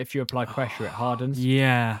it, but if you apply pressure, it hardens.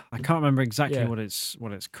 Yeah, I can't remember exactly what it's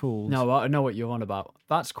called. No, I know what you're on about.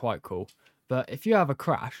 That's quite cool. But if you have a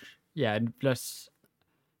crash, I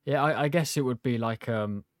guess it would be like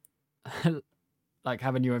like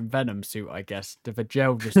having your Venom suit. I guess the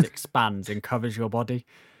gel just expands and covers your body.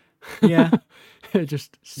 Yeah, it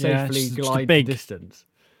just safely glides the distance.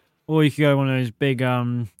 Or you could go one of those big,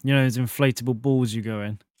 those inflatable balls you go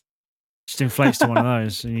in. Just inflates to one of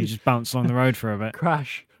those, and you just bounce along the road for a bit.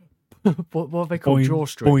 Crash. What are they called?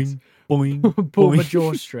 Jawstrings. Boing, boing, Pull the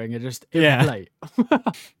jawstring and just inflate.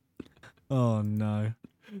 Oh no.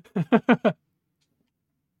 But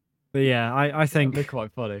yeah, I think they're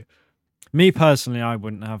quite funny. Me personally, I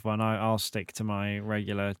wouldn't have one. I'll stick to my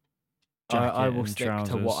regular jacket I will and stick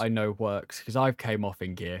trousers. to what I know works, because I've came off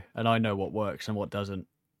in gear and I know what works and what doesn't.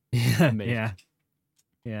 Yeah.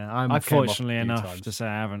 I'm fortunately enough to say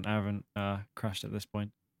I haven't crashed at this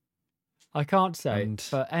point. I can't say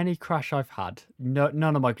for any crash I've had,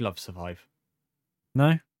 none of my gloves survive.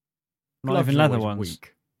 No, not gloves even leather ones.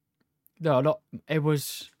 Weak. No, not. It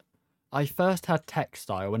was. I first had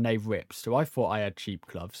textile and they ripped, so I thought I had cheap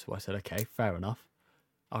gloves. So I said, okay, fair enough.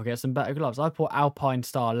 I'll get some better gloves. I bought Alpine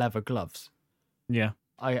style leather gloves. Yeah.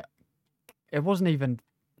 It wasn't even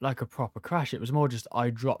like a proper crash. It was more just I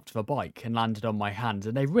dropped the bike and landed on my hands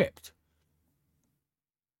and they ripped.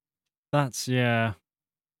 That's, yeah.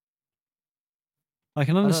 I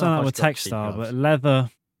can understand that with textile, but leather,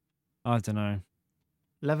 I don't know.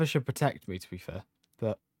 Leather should protect me, to be fair,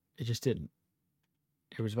 but it just didn't.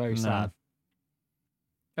 It was very sad.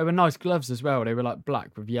 They were nice gloves as well. They were like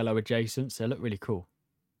black with yellow adjacents. They looked really cool.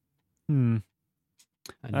 That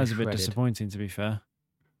was a bit disappointing, to be fair.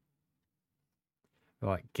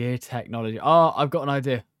 Right, gear technology. Oh, I've got an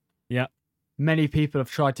idea. Yeah. Many people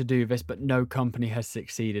have tried to do this, but no company has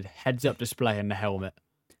succeeded. Heads-up display in the helmet.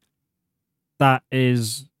 That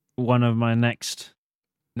is one of my next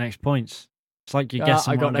points. It's like you're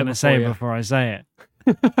guessing what I'm going to say before I say it.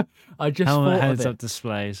 I just helmet thought heads-up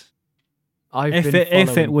displays.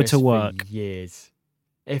 If it were to work, for years.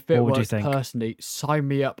 If it works personally, sign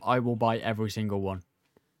me up. I will buy every single one.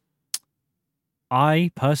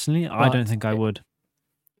 I don't think I would.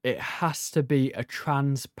 It has to be a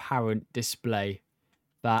transparent display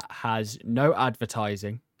that has no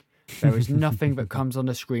advertising. There is nothing that comes on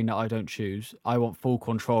the screen that I don't choose. I want full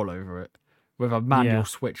control over it with a manual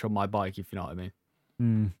switch on my bike, if you know what I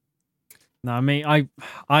mean. No, I mean,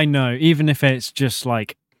 I know, even if it's just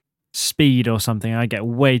like speed or something, I get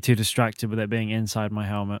way too distracted with it being inside my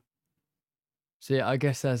helmet. So yeah, I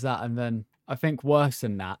guess there's that, and then I think worse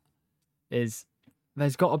than that is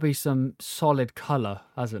there's got to be some solid color,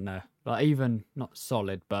 hasn't there? Like even not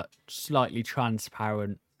solid, but slightly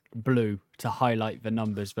transparent blue to highlight the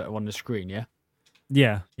numbers that are on the screen. Yeah.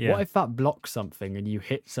 Yeah. What if that blocks something and you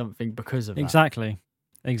hit something because of that? Exactly.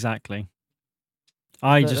 But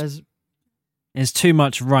it's too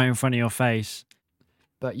much right in front of your face.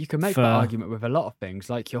 But you can make that argument with a lot of things,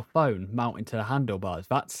 like your phone mounting to the handlebars.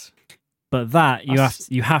 But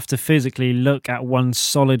you have to physically look at one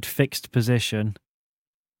solid fixed position.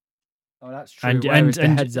 Oh, that's true. Whereas the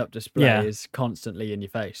heads-up display is constantly in your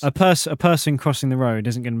face. A person crossing the road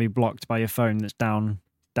isn't going to be blocked by your phone that's down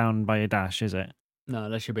by your dash, is it? No,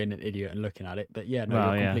 unless you're being an idiot and looking at it. But yeah,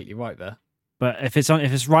 no, you're completely right there. But if it's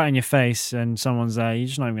right in your face and someone's there, you're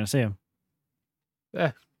just not even going to see them.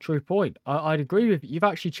 Yeah, true point. I'd agree with you. You've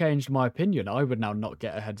actually changed my opinion. I would now not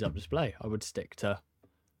get a heads-up display. I would stick to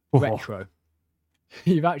retro.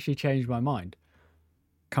 You've actually changed my mind.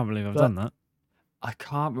 Can't believe I've done that. I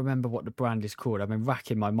can't remember what the brand is called. I've been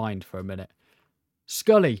racking my mind for a minute.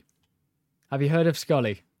 Scully. Have you heard of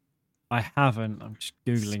Scully? I haven't. I'm just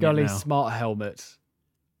Googling Scully it now. smart helmets.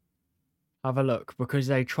 Have a look, because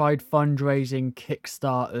they tried fundraising,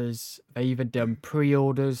 Kickstarters, they even done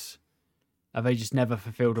pre-orders, and they just never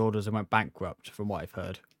fulfilled orders and went bankrupt, from what I've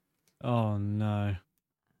heard. Oh, no.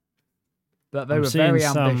 But they were very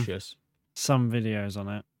ambitious. Some videos on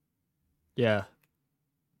it. Yeah.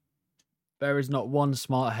 There is not one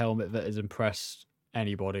smart helmet that has impressed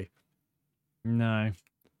anybody. No.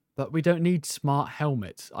 But we don't need smart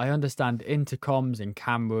helmets. I understand intercoms and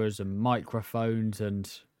cameras and microphones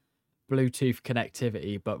and Bluetooth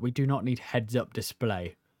connectivity, but we do not need heads-up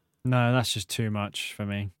display. No, that's just too much for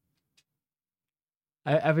me.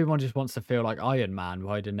 Everyone just wants to feel like Iron Man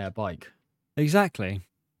riding their bike. Exactly.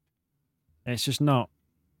 It's just not.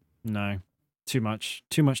 No. Too much.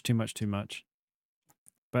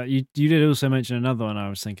 But you did also mention another one I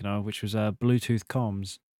was thinking of, which was Bluetooth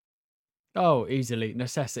comms. Oh, easily.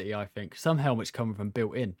 Necessity, I think. Some helmets come from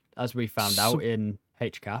built-in, as we found out in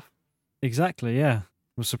HCAF. Exactly, yeah.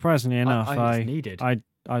 Well, surprisingly enough, it's needed. I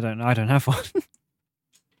don't have one.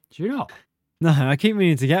 Do you not? No, I keep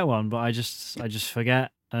meaning to get one, but I just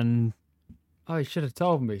forget. And oh, you should have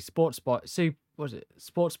told me. Sports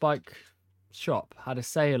bike shop had a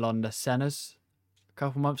sale on the Sennas a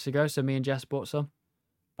couple months ago, so me and Jess bought some.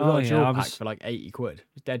 We got a dual pack for like 80 quid.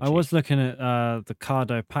 It's dead cheap. I was looking at the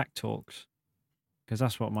Cardo Pack Talks, because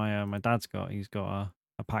that's what my dad's got. He's got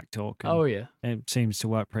a Pack Talk. Oh yeah, it seems to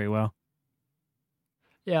work pretty well.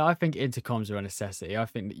 Yeah, I think intercoms are a necessity. I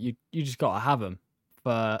think that you just got to have them.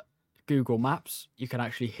 For Google Maps, you can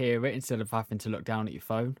actually hear it instead of having to look down at your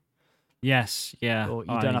phone. Yes, yeah. Or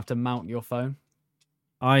you don't have to mount your phone.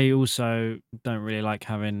 I also don't really like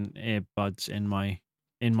having earbuds in my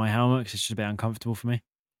helmet because it's just a bit uncomfortable for me.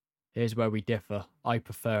 Here's where we differ. I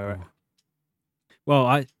prefer it.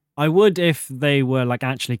 Well, I would if they were like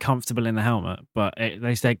actually comfortable in the helmet, but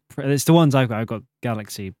it's the ones I've got. I've got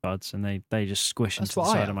Galaxy buds, and they just squish into the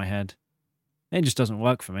side of my head. It just doesn't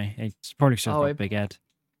work for me. It's probably because I've got a big head.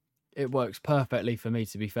 It works perfectly for me,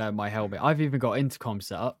 to be fair, my helmet. I've even got intercom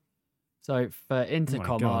set up. So for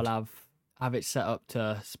intercom, I'll have it set up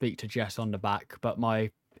to speak to Jess on the back, but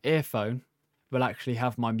my earphone will actually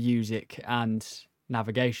have my music and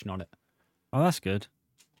navigation on it. Oh, that's good.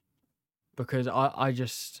 Because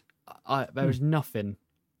there is nothing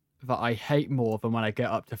that I hate more than when I get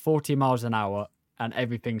up to 40 miles an hour and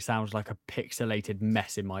everything sounds like a pixelated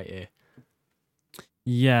mess in my ear.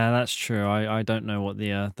 Yeah, that's true. I don't know what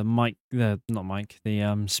the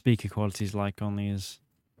speaker quality is like on these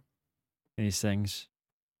things.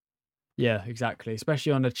 Yeah, exactly.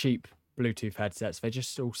 Especially on the cheap Bluetooth headsets, they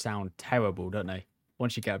just all sound terrible, don't they?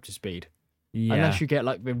 Once you get up to speed. Yeah. Unless you get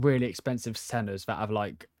like the really expensive Sennas that have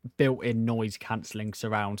like built-in noise cancelling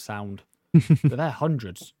surround sound. But they're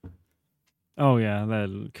hundreds. Oh yeah,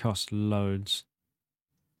 they cost loads.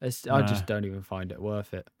 I just don't even find it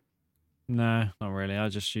worth it. No, not really. I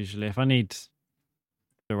just usually, if I need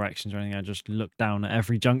directions or anything, I just look down at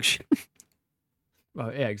every junction.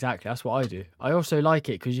 Well, yeah, exactly. That's what I do. I also like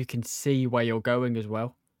it because you can see where you're going as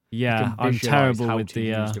well. Yeah, I'm terrible with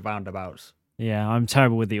the roundabouts. Yeah, I'm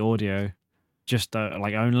terrible with the audio. Just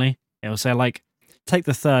like only it'll say like take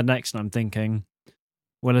the third exit. And I'm thinking,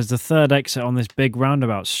 well, is the third exit on this big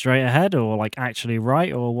roundabout straight ahead or like actually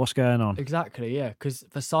right or what's going on? Exactly, yeah, because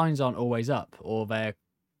the signs aren't always up or they're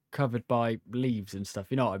covered by leaves and stuff.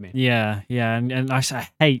 You know what I mean? Yeah, and I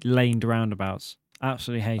hate laned roundabouts.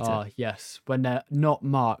 Absolutely hate it. Oh yes, when they're not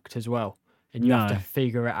marked as well, and you have to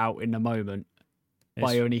figure it out in the moment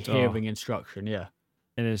by only hearing instruction. Yeah,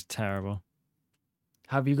 it is terrible.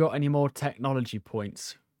 have you got any more technology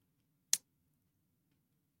points?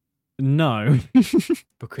 No.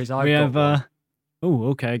 Because I've we got have. one. Oh,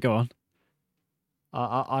 okay. Go on.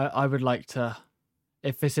 I would like to.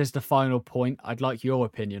 If this is the final point, I'd like your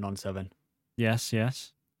opinion on something. Yes.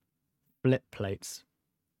 Yes. Flip plates.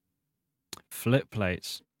 Flip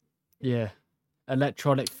plates. Yeah.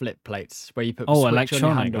 Electronic flip plates where you put Oh, switch electronic. on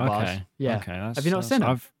your handlebars. Okay. Yeah. Okay. Have you not seen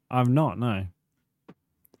them? I've not. No.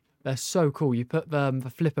 They're so cool. You put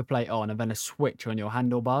the flipper plate on and then a switch on your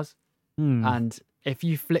handlebars. Hmm. And if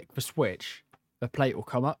you flick the switch, the plate will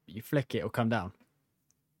come up. You flick it, it'll come down.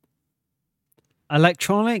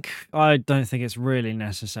 Electronic? I don't think it's really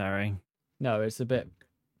necessary. No, it's a bit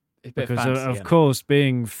Because fancy, of course,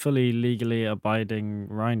 being fully legally abiding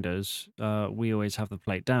riders, we always have the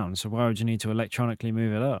plate down. So why would you need to electronically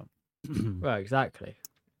move it up? Well, exactly.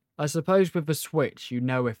 I suppose with the switch, you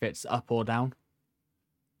know if it's up or down.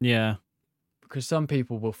 Yeah. Because some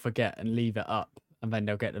people will forget and leave it up, and then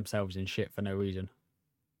they'll get themselves in shit for no reason.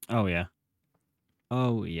 Oh yeah.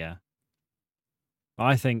 Oh yeah.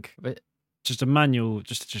 I think But just a manual,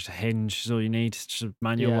 just a hinge is all you need. It's just a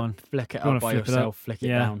manual one. flick it You wanna up by flip it up? yourself, flick it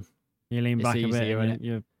Yeah. down. You lean It's back a bit easier, and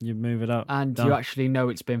innit? you move it up. And Done. you actually know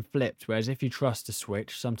it's been flipped, whereas if you trust a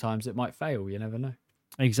switch, sometimes it might fail. You never know.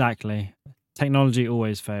 Exactly. Technology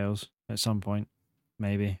always fails at some point.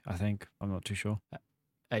 Maybe, I think. I'm not too sure.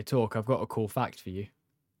 Hey, Talk, I've got a cool fact for you.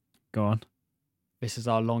 Go on. This is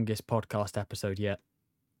our longest podcast episode yet.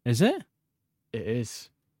 Is it? It is.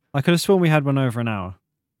 I could have sworn we had one over an hour.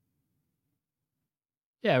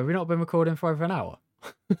 Yeah, have we not been recording for over an hour?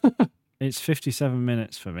 It's 57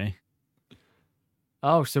 minutes for me.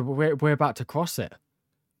 Oh, so we're about to cross it.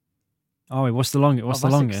 Oh, wait, what's the longest? What's the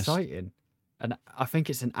that's longest? Exciting. And I think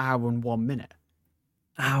it's an hour and 1 minute.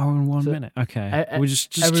 Hour and 1 So, minute. Okay, we'll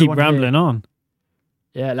just keep everyone rambling on.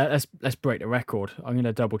 Yeah, let's break the record. I'm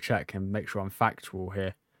gonna double check and make sure I'm factual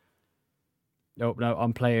here. Nope, no,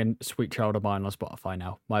 I'm playing Sweet Child of Mine on Spotify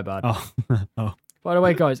now. My bad. Oh, oh, By the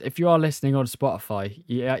way, guys, if you are listening on Spotify,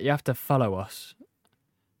 you have to follow us.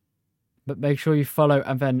 But make sure you follow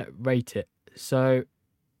and then rate it. So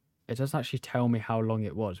it doesn't actually tell me how long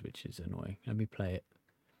it was, which is annoying. Let me play it.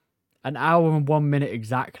 An hour and 1 minute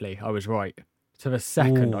exactly. I was right. To the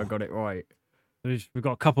second, I Ooh. got it right. we've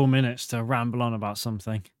got a couple minutes to ramble on about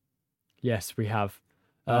something. Yes, we have.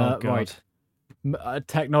 Oh God. Right.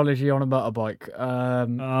 Technology on a motorbike.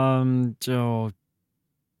 Oh,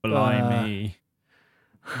 blimey.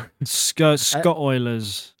 Scott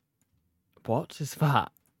Oilers. What is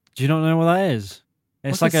that? Do you not know what that is?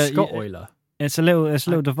 It's What's like a Scott Oiler? It's a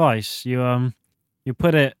little device. You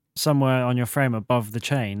put it somewhere on your frame above the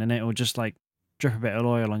chain, and it will just like drip a bit of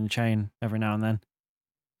oil on your chain every now and then.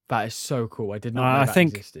 That is so cool. I did not know that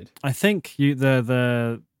existed. I think they've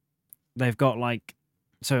got like,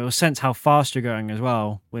 so it will sense how fast you're going as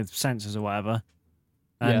well with sensors or whatever,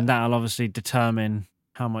 and that'll obviously determine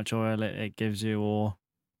how much oil it gives you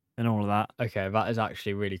and all of that. Okay, that is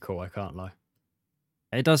actually really cool. I can't lie.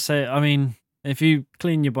 It does say, I mean, if you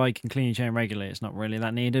clean your bike and clean your chain regularly, it's not really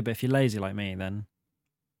that needed. But if you're lazy like me, then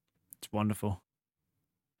it's wonderful.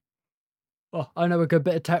 Oh, I know a good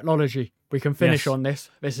bit of technology. We can finish on this.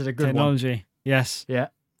 This is a good technology. one. Yes. Yeah.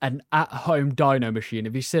 An at-home dyno machine.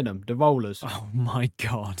 Have you seen them? The rollers. Oh my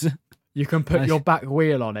God. You can put your back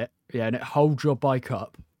wheel on it, and it holds your bike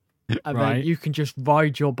up. And then you can just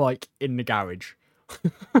ride your bike in the garage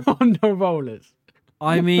on the rollers.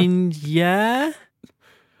 I mean, yeah.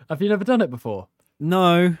 Have you never done it before?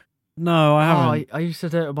 No, I haven't. I used to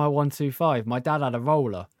do it with my 125. My dad had a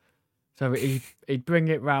roller. So he'd bring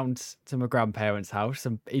it round to my grandparents' house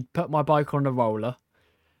and he'd put my bike on the roller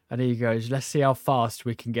and he goes, let's see how fast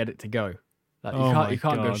we can get it to go. Like, you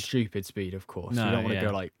can't go stupid speed, of course. No, you don't want to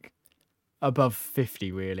go like above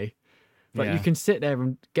 50 really. But you can sit there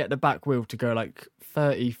and get the back wheel to go like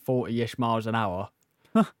 30, 40-ish miles an hour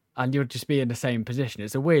and you'll just be in the same position.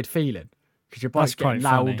 It's a weird feeling because your bike's getting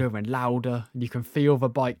louder and louder and you can feel the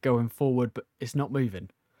bike going forward, but it's not moving.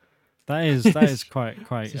 That is quite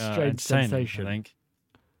it's a strange sensation. I think.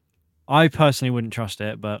 I personally wouldn't trust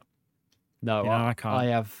it, but no, I can't. I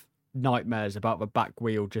have nightmares about the back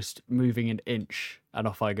wheel just moving an inch and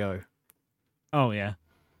off I go. Oh yeah.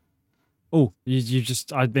 Oh, you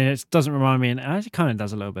just, I mean, it doesn't remind me, and it kind of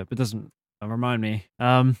does a little bit, but it doesn't remind me.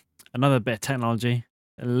 Another bit of technology,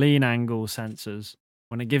 lean angle sensors.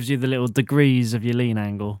 When it gives you the little degrees of your lean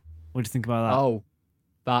angle. What do you think about that? Oh,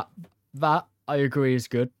 that I agree is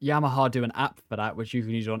good. Yamaha do an app for that, which you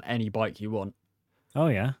can use on any bike you want. Oh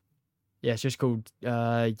yeah. Yeah, it's just called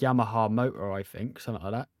Yamaha Motor, I think, something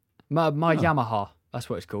like that. My Yamaha, that's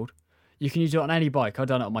what it's called. You can use it on any bike. I've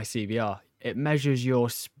done it on my CBR. it measures your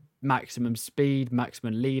maximum speed,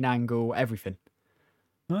 maximum lean angle, everything.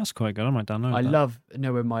 Oh, that's quite good. I might download I that. love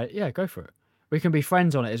knowing go for it. We can be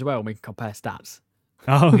friends on it as well, and we can compare stats.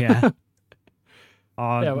 Oh yeah.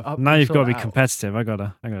 Now you've got to be competitive. I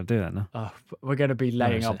gotta do that now. We're gonna be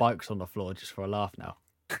laying our bikes on the floor just for a laugh now.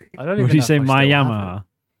 I don't even Would you know say if I my still have Yamaha? it.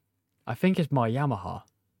 I think it's my Yamaha.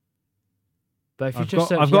 But if you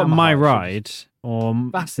I've got my ride or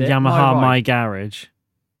That's it, Yamaha My my Ride. garage.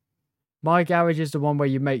 My garage is the one where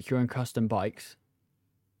you make your own custom bikes.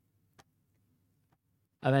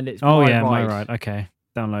 And then it's Oh My yeah, Ride. my ride. Okay,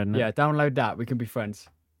 downloading it. Yeah, download that. We can be friends.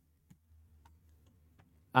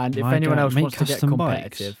 And if My anyone else make wants to get custom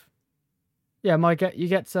competitive, bikes? yeah, you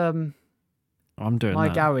get I'm doing my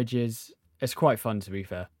that. garage it's quite fun to be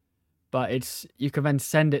fair, but you can then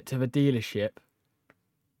send it to the dealership,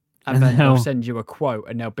 and then they'll send you a quote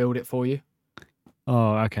and they'll build it for you.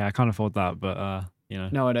 Oh, okay. I can't afford that, but you know.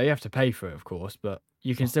 No, I know you have to pay for it, of course, but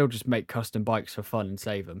you can still just make custom bikes for fun and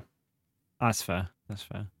save them. That's fair. That's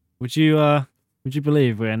fair. Would you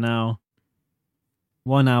believe we are now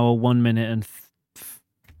 1 hour, 1 minute and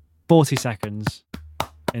 40 seconds?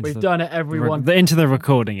 We've done it, everyone. Into the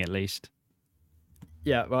recording, at least.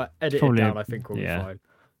 Yeah, well, edit it down. I think we'll be fine.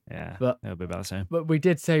 Yeah, but it'll be about the same. But we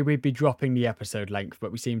did say we'd be dropping the episode length,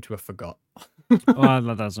 but we seem to have forgot. Well,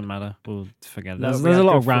 that doesn't matter. We'll forget it. No, There's a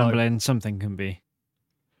lot of flow. rambling. Something can be.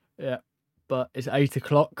 Yeah, but it's 8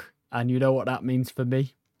 o'clock, and you know what that means for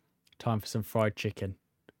me? Time for some fried chicken.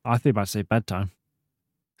 I think about to say bedtime.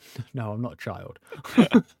 No, I'm not a child.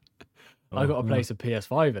 I got to play some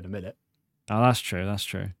PS5 in a minute. Oh, that's true. That's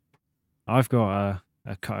true. I've got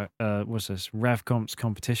what's this? Rev Comps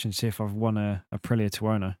competition. See if I've won a Aprilia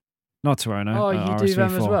Tuono. Not Tuono. Oh, you do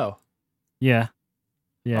them as well? Yeah.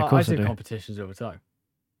 Yeah, of course I do. Competitions all the time.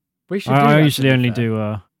 We should. I usually only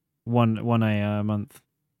do one a month.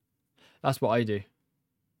 That's what I do.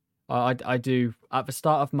 I do at the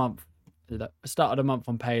start of the month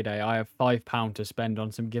on payday. I have £5 to spend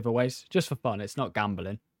on some giveaways just for fun. It's not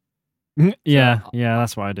gambling. Yeah,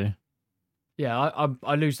 that's what I do. Yeah,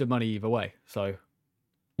 I lose the money either way. So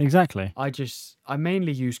exactly. I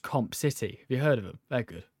mainly use Comp City. Have you heard of them? They're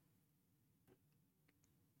good.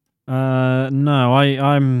 No,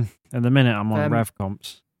 I'm at the minute I'm on Rev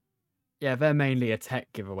Comps. Yeah, they're mainly a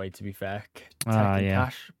tech giveaway, to be fair. Tech and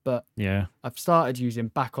cash. But yeah, I've started using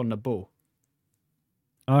Back on the Ball.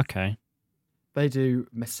 Okay. They do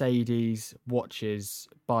Mercedes, watches,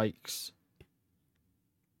 bikes,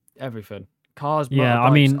 everything. Cars,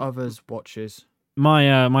 motorbikes, others, watches.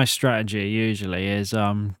 My strategy usually is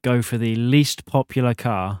go for the least popular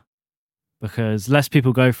car, because less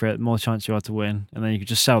people go for it, the more chance you are to win, and then you can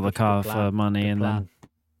just sell the car for money, and then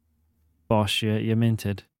bosh, you're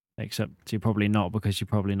minted. Except you're probably not, because you're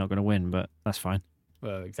probably not going to win, but that's fine.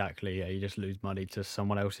 Well, exactly. Yeah, you just lose money to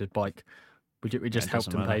someone else's bike. We just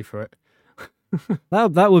helped them pay for it.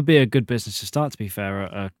 That would be a good business to start, to be fair,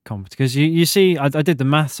 at a comp, because you see, I did the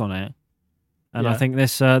maths on it, and I think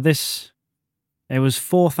this it was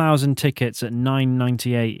 4,000 tickets at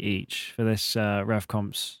 $9.98 each for this Rev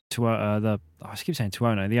Comps to I keep saying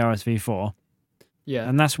Tuono, the RSV4. Yeah,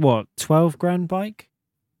 and that's what, 12 grand bike.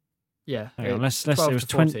 Yeah, hang on, let's it was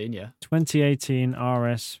 14, 2018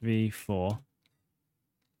 RSV4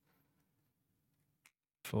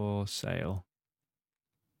 for sale.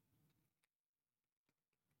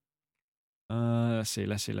 Let's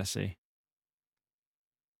see.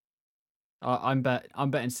 I'm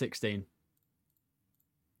betting 16.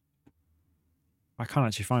 I can't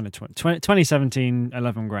actually find it. 2017,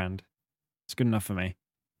 11 grand. It's good enough for me.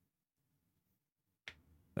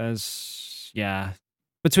 There's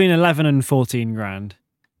between 11 and 14 grand.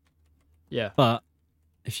 Yeah. But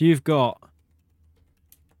if you've got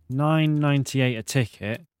 $9.98 a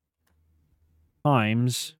ticket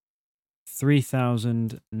times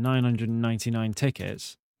 3,999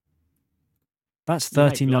 tickets, that's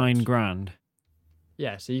 39 grand.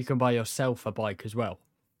 Yeah, so you can buy yourself a bike as well.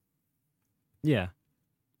 Yeah,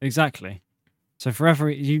 exactly. So for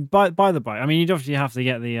every you buy the bike, I mean, you'd obviously have to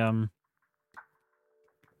get the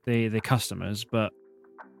customers, but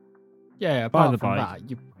apart from that,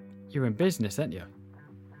 you're in business, aren't you?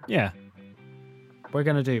 Yeah. We're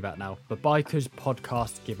going to do that now. The Bikers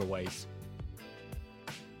Podcast giveaways.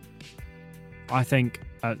 I think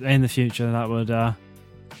in the future that would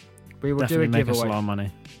we will definitely do a make giveaway. us a lot of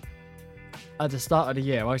money. At the start of the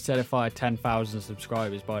year, I said if I had 10,000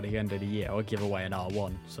 subscribers by the end of the year, I'll give away an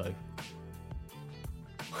R1. So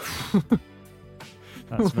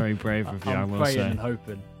that's very brave of you, I will say. I'm praying and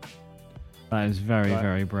hoping. That is very,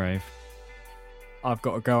 very brave. I've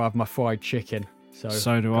got to go have my fried chicken.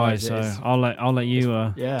 So do I. So I'll let you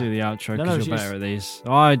do the outro because you're better at these.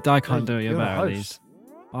 I can't do it. You're better at these.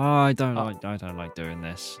 I don't like doing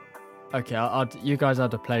this. Okay, you guys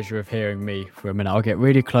had the pleasure of hearing me for a minute. I'll get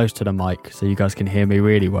really close to the mic so you guys can hear me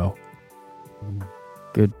really well.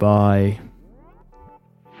 Goodbye.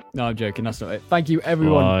 No, I'm joking. That's not it. Thank you,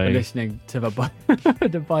 everyone, for listening to the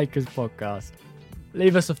Bikers podcast.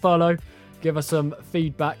 Leave us a follow. Give us some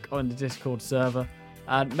feedback on the Discord server.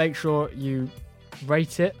 And make sure you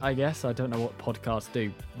rate it, I guess. I don't know what podcasts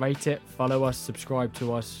do. Rate it, follow us, subscribe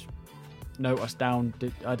to us, note us down.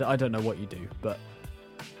 I don't know what you do, but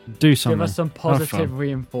do something. Give us some positive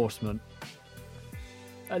reinforcement.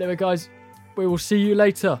 Anyway, guys, we will see you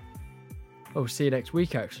later. We'll see you next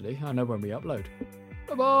week, actually. I know when we upload.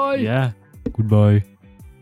 Bye-bye. Yeah. Goodbye.